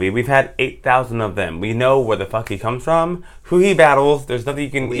Batman movie. We've had 8,000 of them. We know where the fuck he comes from, who he battles. There's nothing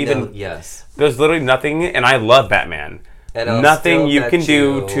you can There's literally nothing, and I love Batman. Nothing you can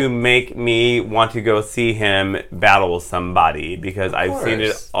do to make me want to go see him battle somebody, because I've seen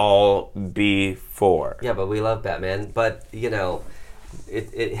it all before. Yeah, but we love Batman. But, you know,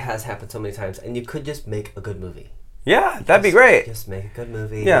 it has happened so many times, and you could just make a good movie. Yeah, that'd be great. Just make a good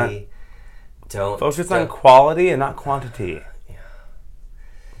movie. Yeah. Don't focus on quality and not quantity. Yeah.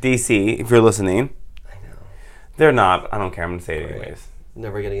 DC, if you're listening. I know. They're not. I don't care. I'm going to say it anyways.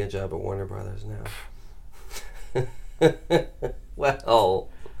 Never getting a job at Warner Brothers now. Well.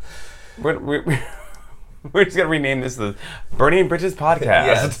 We're just going to rename this the Burning Bridges Podcast.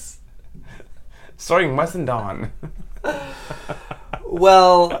 Yes. Starring Wes and Dawn.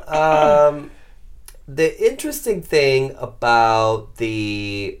 Well, the interesting thing about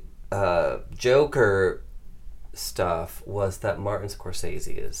the Joker stuff was that Martin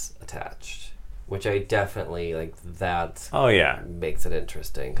Scorsese is attached, which I definitely like. That makes it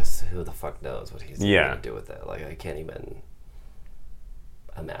interesting, because who the fuck knows what he's going to do with it? Like, I can't even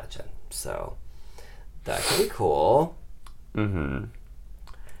imagine. So that could be cool. Mm-hmm.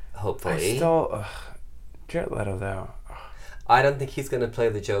 Hopefully. Jared Leto though. I don't think he's going to play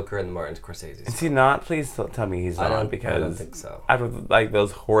the Joker in Martin Scorsese's. Is he not? Please tell me he's not, because I don't think so. After like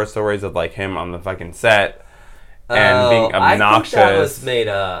those horror stories of like him on the fucking set and being obnoxious. I think that was made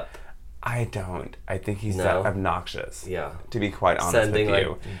up. I don't. I think he's that obnoxious. Yeah. To be quite honest with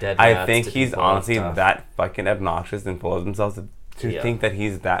you. Dead I think he's honestly that fucking obnoxious and full of himself to think that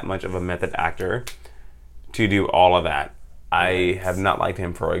he's that much of a method actor to do all of that. I have not liked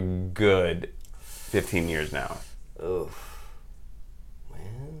him for a good 15 years now. Oof.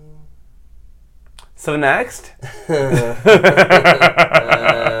 So next.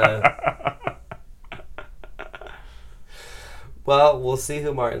 Well, we'll see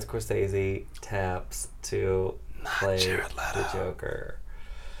who Martin Scorsese taps to play the Joker.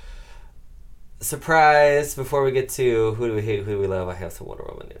 Surprise! Before we get to who do we hate, who do we love, I have some Wonder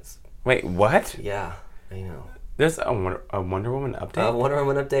Woman news. Wait, what? Yeah, I know. There's a Wonder Woman update? A Wonder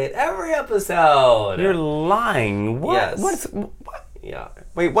Woman update every episode! You're lying. What? Yes. What? Yeah.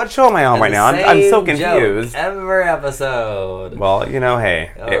 Wait, what show am I on right now? I'm so confused. Every episode. Well, you know,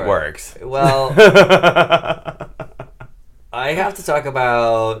 hey, it works. Well, I have to talk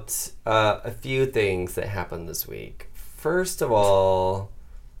about a few things that happened this week. First of all,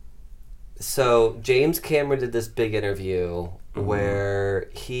 so James Cameron did this big interview where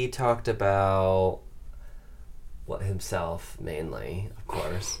he talked about himself mainly, of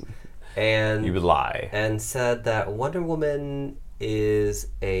course, and you would lie, and said that Wonder Woman is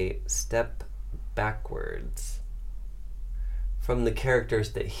a step backwards from the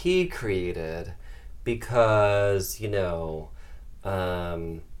characters that he created, because, you know,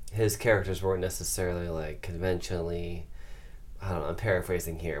 his characters weren't necessarily like conventionally, I don't know, I'm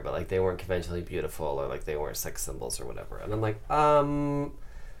paraphrasing here, but like they weren't conventionally beautiful, or like they weren't sex symbols or whatever. And I'm like,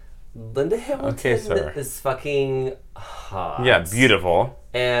 Linda Hamilton is fucking hot. Yeah, beautiful.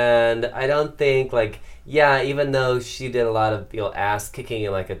 And I don't think, like, even though she did a lot of, ass kicking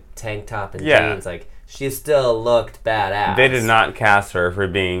in like a tank top and jeans, like, she still looked badass. They did not cast her for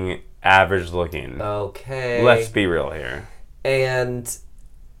being average looking. Okay. Let's be real here. And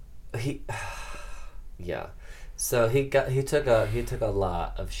he so he took a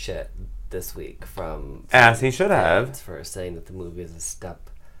lot of shit this week from as he should have, for saying that the movie is a step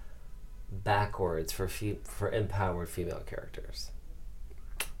backwards for empowered female characters.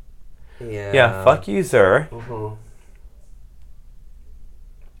 Yeah, fuck you, sir. Mm-hmm.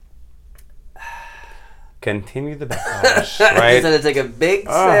 Continue the backlash, right? He's gonna take a big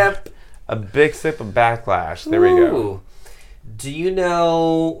sip. A big sip of backlash. There we go. Do you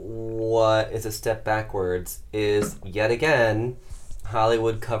know what is a step backwards? Is yet again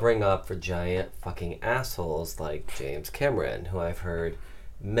Hollywood covering up for giant fucking assholes like James Cameron, who I've heard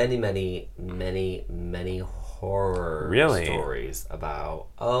many, many, many, many horror stories about.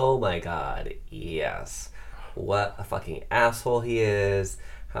 Oh my god, yes. What a fucking asshole he is,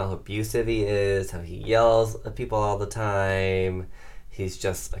 how abusive he is, how he yells at people all the time, He's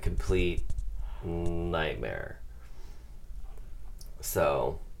just a complete nightmare.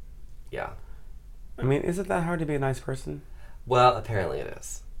 So, yeah. I mean, is it that hard to be a nice person? Well, apparently it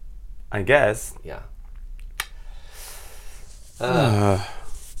is. I guess. Yeah.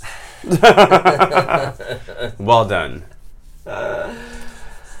 Well done. And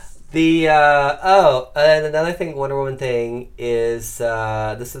another thing, Wonder Woman thing is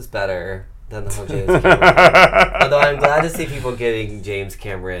this is better than the whole James Cameron. Although I'm glad to see people getting James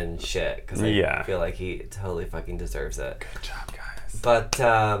Cameron shit because I feel like he totally fucking deserves it. Good job, guys. But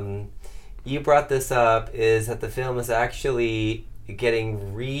you brought this up is that the film is actually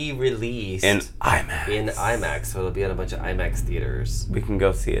getting re-released in IMAX. So it'll be in a bunch of IMAX theaters. We can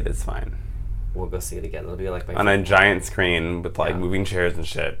go see it. It's fine. We'll go see it again. It'll be like on a giant screen with like moving chairs and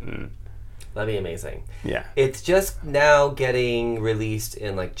shit. And that'd be amazing. Yeah. It's just now getting released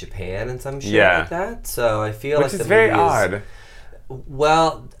in like Japan and some shit like that. So I feel like the movie is very odd.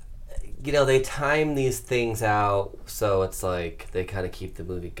 Well, you know, they time these things out so it's like they kind of keep the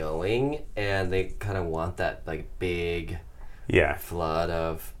movie going and they kind of want that like big flood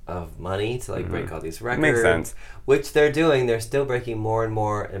of money to like break all these records. Makes sense. Which they're doing. They're still breaking more and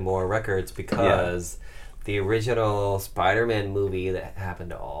more and more records because the original Spider-Man movie that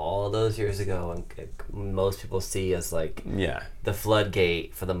happened all those years ago and most people see as like the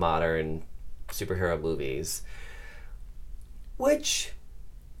floodgate for the modern superhero movies. Which,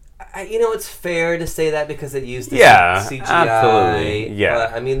 it's fair to say that because it used the CGI. Absolutely. Yeah.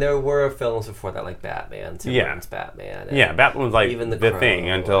 But, I mean, there were films before that, like Batman. Superman's Batman. And Batman was like even the thing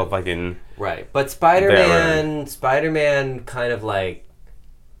until fucking... Right. But Spider-Man kind of like...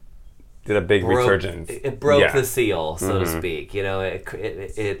 did a big resurgence. It broke the seal, so to speak. You know,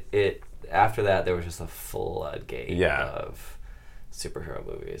 it after that, there was just a floodgate of superhero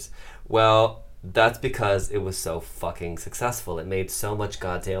movies. Well... that's because it was so fucking successful. It made so much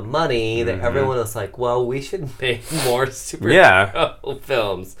goddamn money that everyone was like, well, we should make more superhero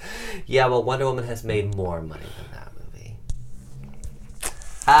films. Yeah, well, Wonder Woman has made more money than that movie.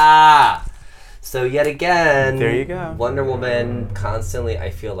 So yet again, there you go. Wonder Woman constantly, I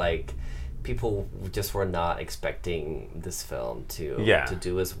feel like people just were not expecting this film to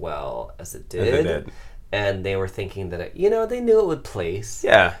do as well as it did. And they were thinking that, they knew it would place.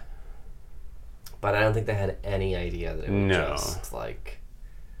 Yeah. But I don't think they had any idea that it would just, like,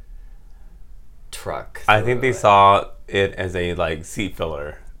 truck. I think they saw it as a, like, seat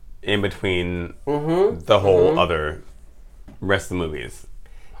filler in between the whole other rest of the movies.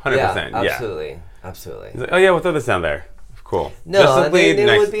 100%. Yeah, absolutely. Absolutely. He's like, oh, yeah, we'll throw this down there. Cool. No, they knew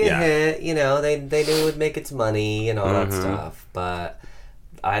it would be a hit. They knew it would make its money and all that stuff. But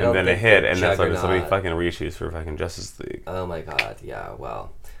I don't think... And then it hit, and then so many fucking reshoots for fucking Justice League. Oh, my God. Yeah,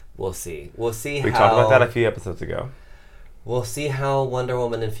 well... We'll see. We talked about that a few episodes ago. We'll see how Wonder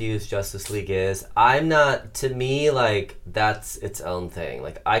Woman infused Justice League is. To me, like, that's its own thing.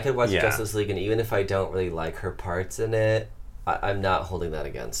 Like, I could watch Justice League, and even if I don't really like her parts in it, I'm not holding that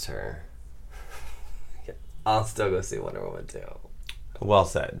against her. I'll still go see Wonder Woman 2. Well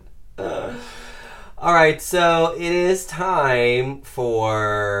said. All right, so it is time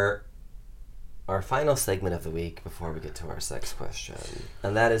for... our final segment of the week before we get to our sex question.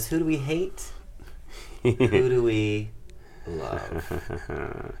 And that is, who do we hate? Who do we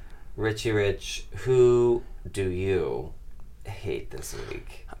love? Richie Rich, who do you hate this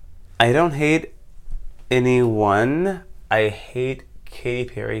week? I don't hate anyone. I hate Katy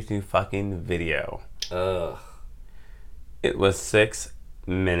Perry's new fucking video. Ugh. It was 6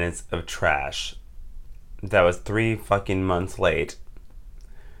 minutes of trash. That was 3 fucking months late.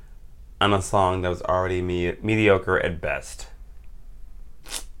 On a song that was already mediocre at best.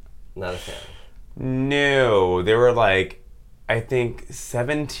 Not a fan. No, there were like, I think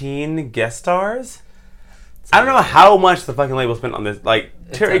 17 guest stars. I don't know how much the fucking label spent on this. Like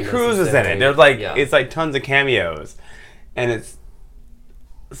Terry Crews is in it. There's like it's like tons of cameos, and it's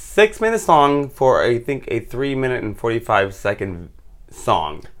 6 minutes long for I think a 3 minute and 45 second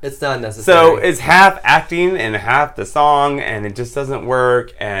song. It's not necessary. So it's half acting and half the song, and it just doesn't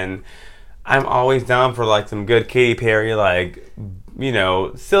work. And I'm always down for like some good Katy Perry, like,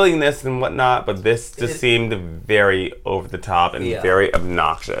 silliness and whatnot, but this just seemed very over the top and very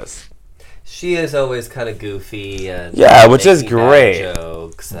obnoxious. She is always kind of goofy and which is great.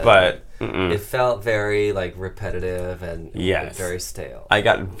 Jokes, but it felt very like repetitive and very stale. I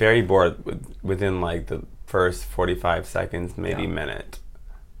got very bored within like the first 45 seconds, maybe minute.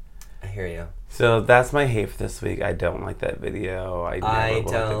 I hear you. So that's my hate for this week. I don't like that video. I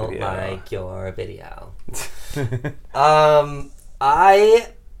don't like your video. I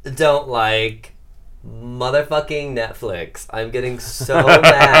don't like Motherfucking Netflix. I'm getting so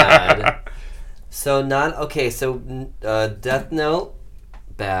mad. So Death Note,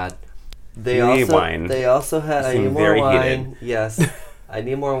 bad. They need wine. They also had. I need more wine. Heated. Yes, I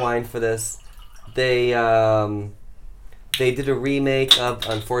need more wine for this. They did a remake of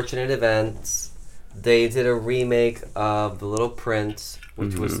Unfortunate Events. They did a remake of The Little Prince,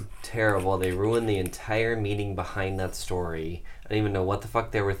 which was terrible. They ruined the entire meaning behind that story. I don't even know what the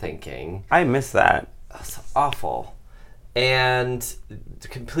fuck they were thinking. I miss that. It's awful. And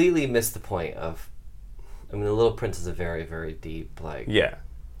completely missed the point of... I mean, The Little Prince is a very, very deep, like... Yeah.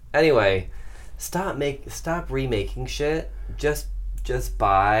 Anyway, stop remaking shit. Just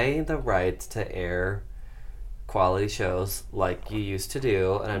buy the rights to air quality shows like you used to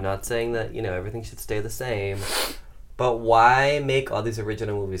do. And I'm not saying that, everything should stay the same. But why make all these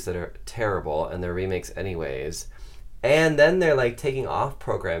original movies that are terrible and they're remakes anyways? And then they're like taking off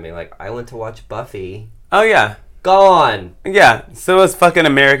programming. Like, I went to watch Buffy. Oh, yeah. Gone. Yeah, so is fucking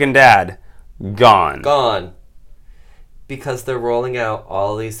American Dad. Gone. Because they're rolling out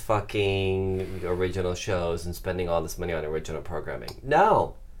all these fucking original shows and spending all this money on original programming.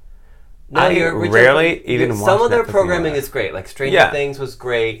 No, I rarely even watch some of their Netflix programming anymore. is great. Like Stranger Things was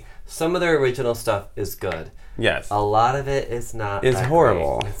great. Some of their original stuff is good. Yes. A lot of it is not. It's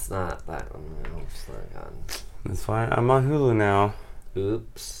horrible. Great. It's not that. It's not gone. That's why I'm on Hulu now.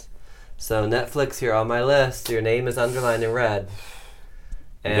 Oops. So Netflix, you're on my list. Your name is underlined in red.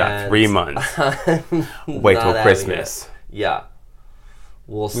 You got 3 months. Wait till Christmas. Yeah.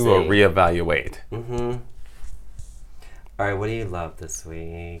 We'll see. We will reevaluate. Mm-hmm. All right, what do you love this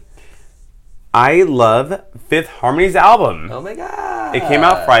week? I love Fifth Harmony's album. Oh my god. It came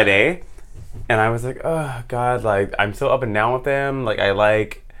out Friday, and I was like, oh god, like, I'm so up and down with them. Like, I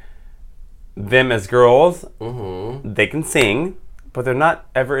like them as girls. Mm-hmm. They can sing, but they're not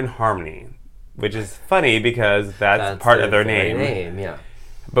ever in harmony, which is funny because that's part of their name. Yeah.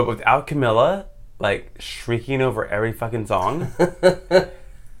 But without Camilla, like, shrieking over every fucking song,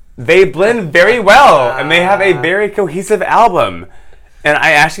 they blend very well, and they have a very cohesive album. And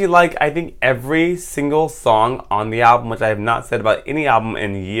I actually I think, every single song on the album, which I have not said about any album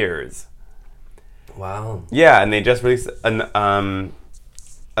in years. Wow. Yeah, and they just released a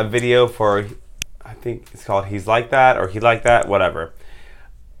video for, I think it's called He's Like That, or He Like That, whatever.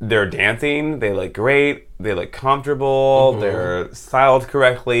 They're dancing, they look great, they look comfortable, they're styled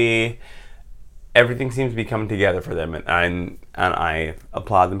correctly. Everything seems to be coming together for them, and I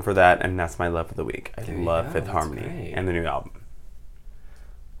applaud them for that, and that's my love for the week. I love Fifth Harmony and the new album.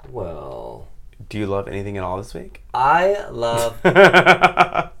 Well... Do you love anything at all this week? I love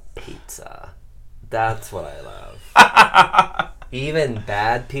pizza. That's what I love. Even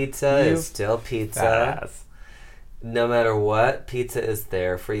bad pizza is still pizza. Badass. No matter what, pizza is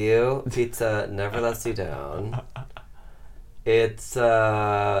there for you. Pizza never lets you down. It's,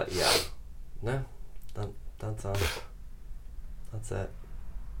 yeah. No, that's all. That's it.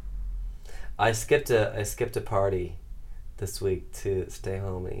 I skipped a party this week to stay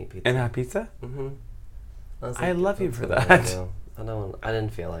home and eat pizza. And have pizza? Mm-hmm. I love you for that. I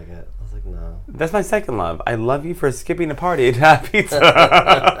didn't feel like it. I was like, no. That's my second love. I love you for skipping a party to have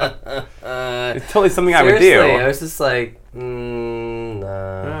pizza. It's totally something I would do. I was just like,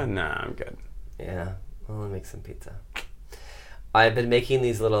 no. No, I'm good. Yeah, well, let me make some pizza. I've been making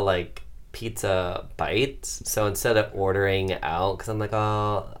these little, like, pizza bites. So instead of ordering out, because I'm like,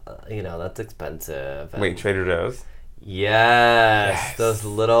 oh, that's expensive. Wait, Trader Joe's? Yes. Those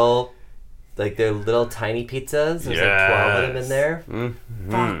little, like, they're little tiny pizzas. There's like 12 of them in there.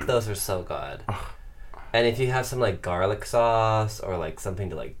 Mm-hmm. Fuck, those are so good. And if you have some, like, garlic sauce or, like, something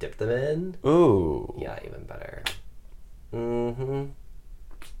to, like, dip them in. Ooh. Yeah, even better. Mm-hmm.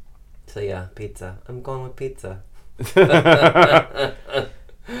 So, yeah, pizza. I'm going with pizza.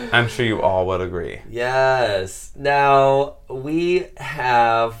 I'm sure you all would agree. Yes. Now, we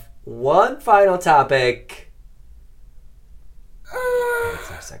have one final topic.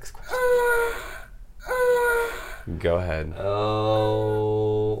 That's our sex question. Go ahead.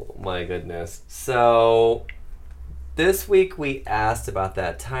 Oh, my goodness. So, this week we asked about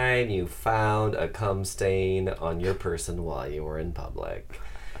that time you found a cum stain on your person while you were in public.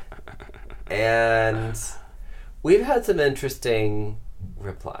 And we've had some interesting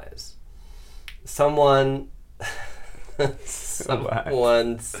replies. Someone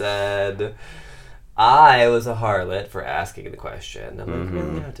said, I was a harlot for asking the question. I'm like,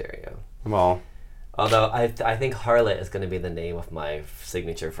 really? How dare you? Well, although I think harlot is going to be the name of my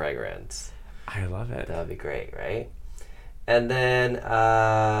signature fragrance. I love it. That would be great, right? And then,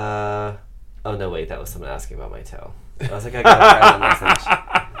 oh no, wait, that was someone asking about my toe. I was like, I got a private message.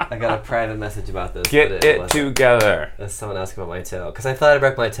 I got a private message about this. Get it together. Someone asked about my toe. Because I thought I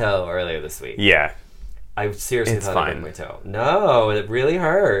broke my toe earlier this week. Yeah. I seriously thought I broke my toe. No, it really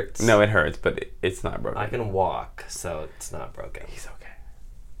hurts. No, it hurts, but it's not broken. I can walk, so it's not broken. He's okay.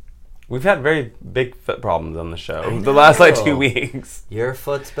 We've had very big foot problems on the show the last 2 weeks. Your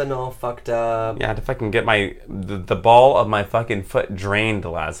foot's been all fucked up. Yeah, I had to fucking get the ball of my fucking foot drained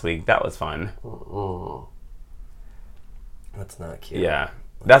last week. That was fun. That's not cute. Yeah.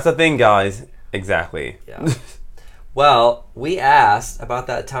 That's the thing, guys. Exactly. Yeah. Well, we asked about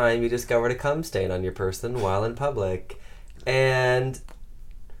that time you discovered a cum stain on your person while in public, and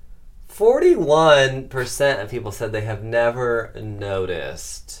 41% of people said they have never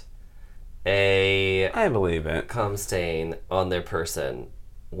noticed I believe it. cum stain on their person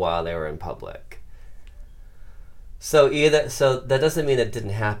while they were in public. So that doesn't mean it didn't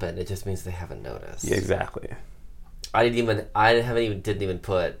happen. It just means they haven't noticed. Yeah, exactly. I didn't even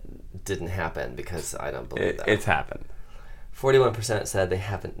put didn't happen because I don't believe that. It's happened. 41% said they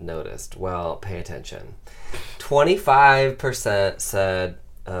haven't noticed. Well, pay attention. 25% said,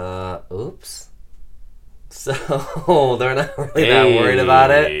 oops. So they're not really that worried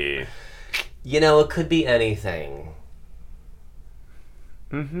about it. You know, it could be anything.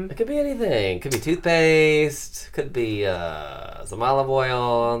 Mm-hmm. It could be anything. It could be toothpaste. Could be some olive oil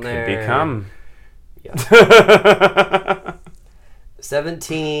on there. Could be cum. Yeah.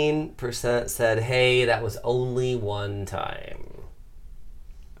 17% said, hey, that was only one time.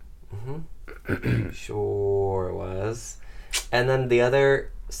 Mm-hmm. Sure it was. And then the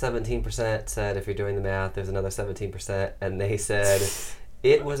other 17% said, if you're doing the math, there's another 17%, and they said,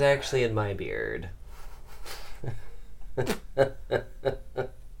 it was actually in my beard.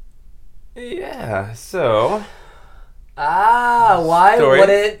 Yeah, so... why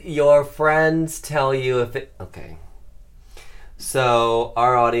wouldn't your friends tell you if it... Okay. So,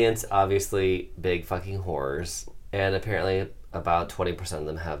 our audience, obviously, big fucking whores. And apparently, about 20% of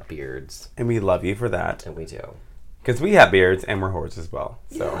them have beards. And we love you for that. And we do. Because we have beards and we're whores as well.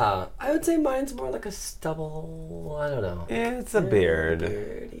 So. Yeah. I would say mine's more like a stubble... I don't know. It's a beard.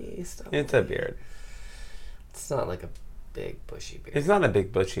 Beardy stubble. It's a beard. It's not like a big, bushy beard. It's not a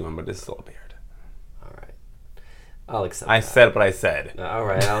big, bushy one, but it's still a beard. I'll accept I that. said what I said. All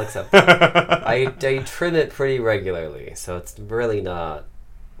right, I'll accept that. I trim it pretty regularly, so it's really not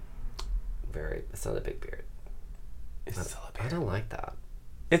it's not a big beard. It's still a beard. I don't like that.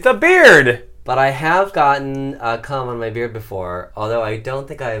 It's a beard! But I have gotten cum on my beard before, although I don't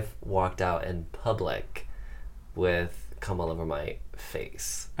think I've walked out in public with cum all over my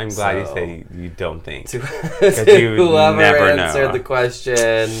face. I'm glad you say you don't think. To you whoever never answered know. the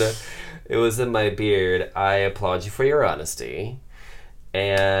question... It was in my beard. I applaud you for your honesty.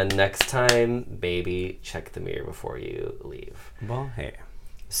 And next time, maybe check the mirror before you leave. Well, hey.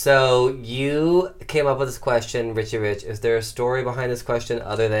 So you came up with this question, Richie Rich. Is there a story behind this question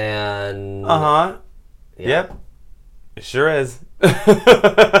other than... Uh-huh. Yeah. Yep. It sure is.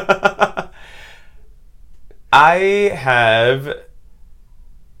 I have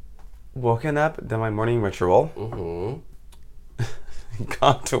woken up, done my morning ritual,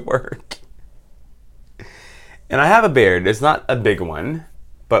 gone to work. And I have a beard. It's not a big one,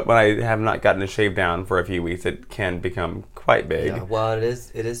 but when I have not gotten it shaved down for a few weeks, it can become quite big. Yeah, well, it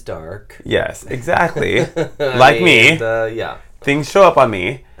is dark. Yes, exactly. Like me. Yeah. Things show up on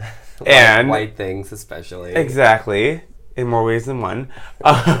me. And white things, especially. Exactly. In more ways than one.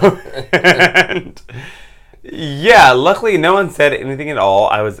 And yeah, luckily no one said anything at all.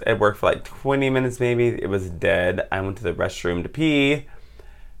 I was at work for like 20 minutes maybe. It was dead. I went to the restroom to pee.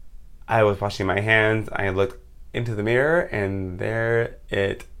 I was washing my hands. I looked into the mirror and there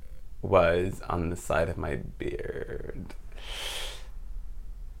it was on the side of my beard.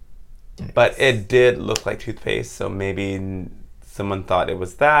 Nice. But it did look like toothpaste, so maybe someone thought it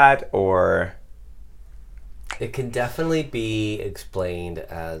was that, or... It can definitely be explained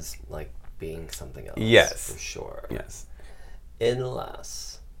as, like, being something else. Yes. For sure. Yes.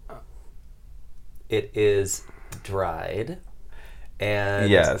 Unless it is dried and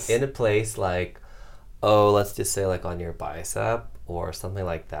yes. in a place like, oh, let's just say like on your bicep or something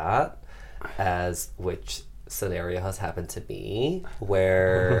like that, as which scenario has happened to me,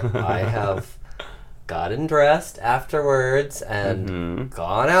 where I have gotten dressed afterwards and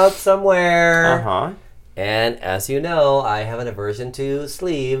gone out somewhere. And as you know, I have an aversion to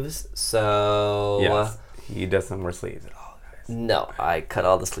sleeves, so... Yes, he doesn't wear sleeves at all, guys. No, I cut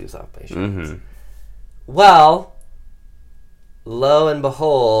all the sleeves off my shirts. Well, lo and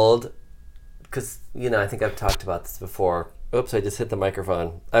behold, because, you know, I think I've talked about this before. Oops, I just hit the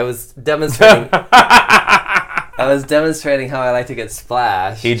microphone. I was demonstrating... I was demonstrating how I like to get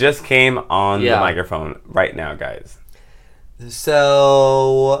splashed. He just came on the microphone right now, guys.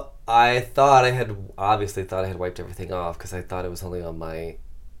 So I obviously thought I had wiped everything off because I thought it was only on my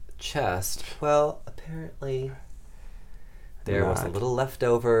chest. Well, apparently there was a little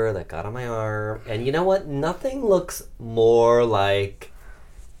leftover that got on my arm. And you know what? Nothing looks more like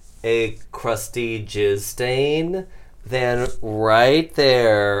a crusty jizz stain than right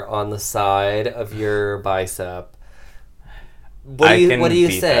there on the side of your bicep. What do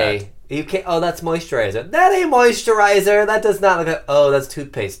you say? That. You can't. Oh, that's moisturizer. That ain't moisturizer. That does not look like. Oh, that's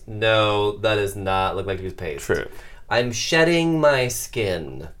toothpaste. No, that does not look like toothpaste. True. I'm shedding my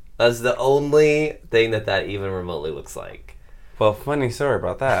skin. That's the only thing that even remotely looks like. Well, funny story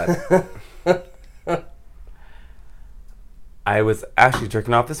about that. I was actually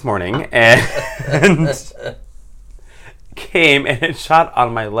jerking off this morning and came and it shot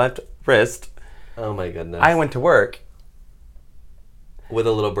on my left wrist. Oh my goodness. I went to work. With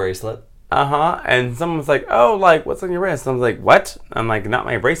a little bracelet? Uh-huh. And someone was like, oh, like, what's on your wrist? I was like, what? I'm like, not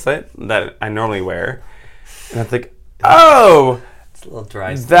my bracelet that I normally wear. And I was like, oh! It's a little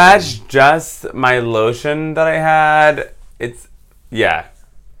dry skin. That's just my lotion that I had.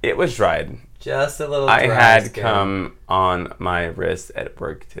 It was dried. Just a little dry I had skin. come on my wrist at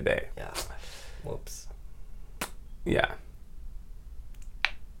work today. Yeah. Whoops. Yeah.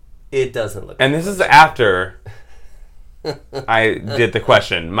 It doesn't look And this is after I did the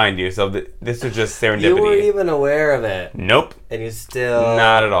question, mind you. So this was just serendipity. You weren't even aware of it. Nope. And you still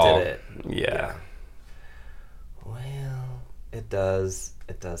not at all. did it. Yeah. Well, it does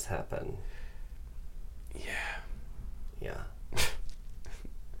happen. Yeah.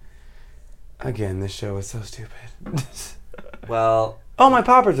 Again, this show is so stupid. Well. Oh, my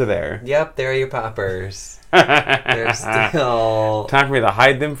poppers are there. Yep, there are your poppers. They're still... Time for me to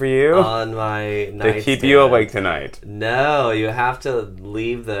hide them for you? On my nightstand. To keep you awake tonight. No, you have to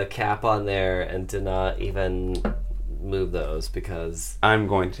leave the cap on there and to not even move those because... I'm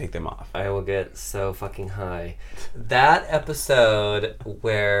going to take them off. I will get so fucking high. That episode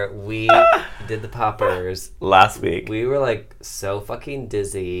where we did the poppers... Last week. We were like so fucking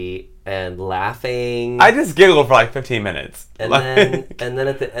dizzy and laughing. I just giggled for like 15 minutes. And then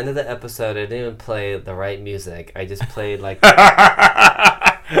at the end of the episode, I didn't even play the right music. I just played like the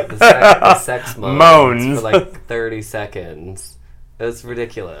sex moans for like 30 seconds. It was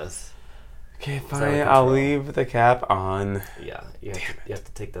ridiculous. Okay, fine. I'll leave the cap on. Yeah, you have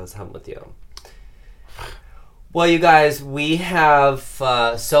to take those home with you. Well, you guys, we have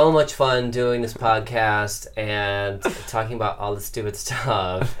so much fun doing this podcast and talking about all the stupid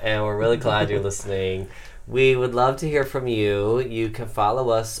stuff, and we're really glad you're listening. We would love to hear from you. You can follow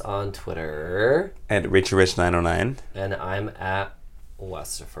us on Twitter. At RichyRich909. And I'm at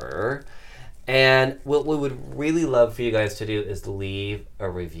Westifer. And what we would really love for you guys to do is leave a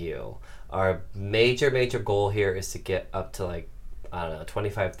review. Our major goal here is to get up to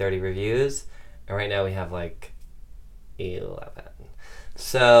 25, 30 reviews. And right now we have 11.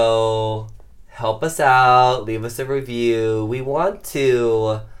 So help us out. Leave us a review. We want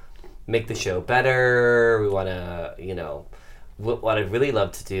to make the show better. We want to, what I'd really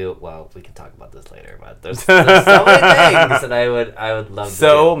love to do. Well, we can talk about this later, but there's so many things that I would love to do.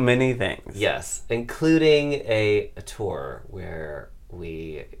 So many things. Yes, including a tour where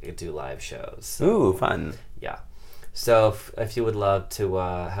we do live shows. Ooh, fun. Yeah. So if you would love to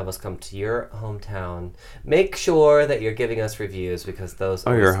have us come to your hometown, make sure that you're giving us reviews because those.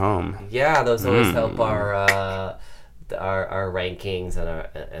 Oh, your home. Yeah, those always help our rankings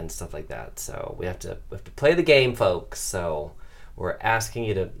and stuff like that. So we have to play the game, folks. So we're asking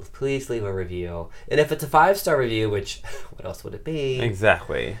you to please leave a review, and if it's a 5-star review, which what else would it be?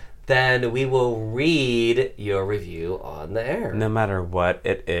 Exactly. Then we will read your review on the air. No matter what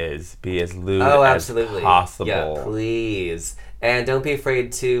it is, be as lewd as possible. Yeah, please. And don't be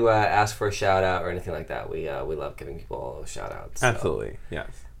afraid to ask for a shout out or anything like that. We love giving people shout outs. So. Absolutely, yes.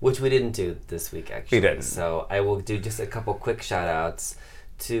 Which we didn't do this week, actually. We didn't. So I will do just a couple quick shout outs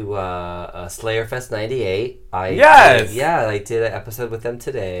to Slayerfest 98. Yes! I did an episode with them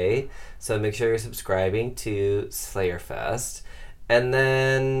today. So make sure you're subscribing to Slayerfest. And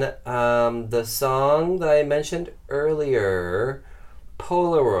then the song that I mentioned earlier,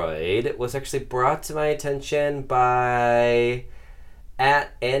 Polaroid, was actually brought to my attention by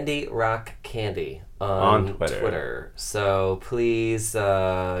 @AndyRockCandy on Twitter. So please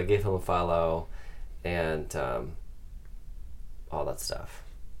give him a follow and all that stuff.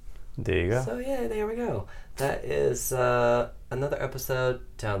 There you go. So yeah, there we go. That is another episode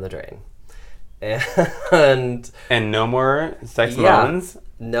down the drain. And no more sex moans?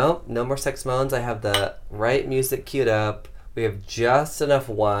 Nope, no more sex moans. I have the right music queued up. We have just enough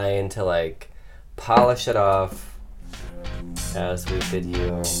wine to, like, polish it off as we bid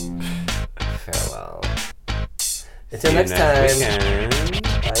you farewell. Until next time.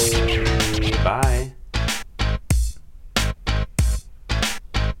 Bye. Bye.